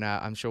here, and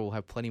I'm sure we'll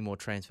have plenty more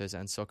transfers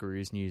and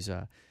Socceroos news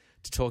to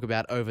talk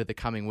about over the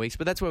coming weeks.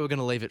 But that's where we're going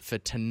to leave it for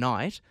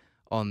tonight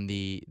on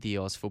the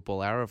Oz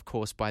Football Hour. Of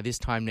course, by this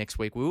time next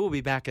week, we will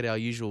be back at our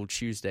usual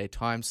Tuesday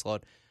time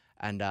slot,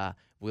 and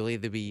we'll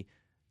either be...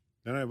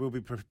 No, we'll be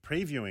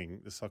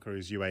previewing the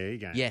Socceroos UAE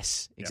game.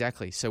 Yes,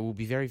 exactly. Yep. So we'll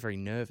be very, very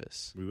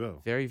nervous. We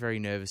will. Very, very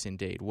nervous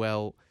indeed.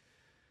 Well,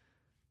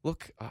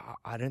 look,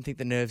 I don't think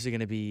the nerves are going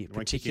to be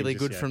particularly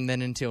good from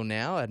then until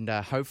now, and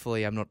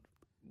hopefully I'm not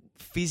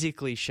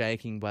physically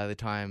shaking by the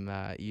time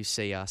you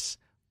see us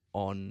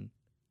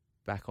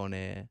back on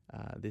air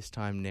this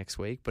time next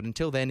week. But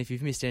until then, if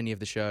you've missed any of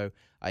the show,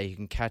 you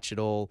can catch it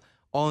all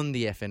on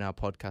the FNR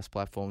podcast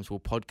platforms.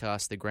 We'll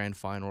podcast the grand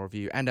final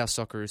review and our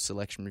Socceroos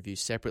selection review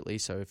separately.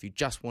 So if you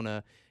just want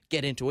to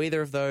get into either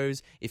of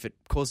those, if it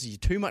causes you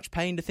too much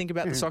pain to think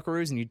about the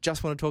Socceroos and you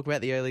just want to talk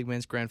about the A-League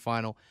Men's Grand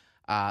Final,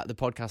 the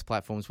podcast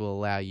platforms will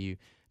allow you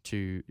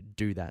to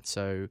do that.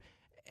 So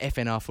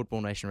FNR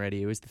Football Nation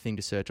Radio is the thing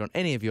to search on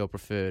any of your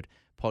preferred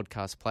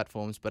podcast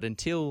platforms. But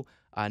until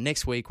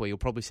next week, where you'll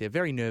probably see a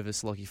very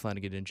nervous Lockie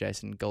Flanagan and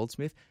Jason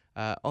Goldsmith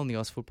on the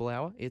Oz Football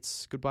Hour,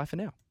 it's goodbye for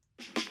now.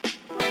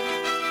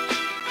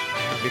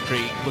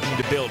 Victory looking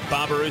to build.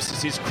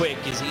 Barbarouses is quick.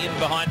 Is he in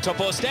behind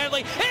Topo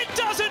Stanley? It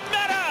doesn't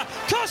matter!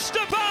 Costa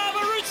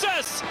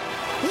Barbarouses!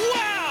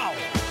 Wow!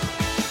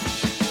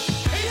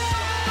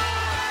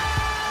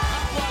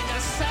 Like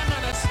a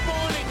salmon, a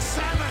spawning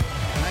salmon.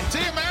 And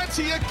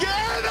Diamanti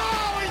again!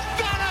 Oh, he's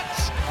done it!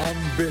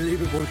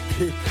 Unbelievable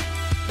kick.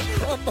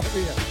 Mamma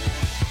mia.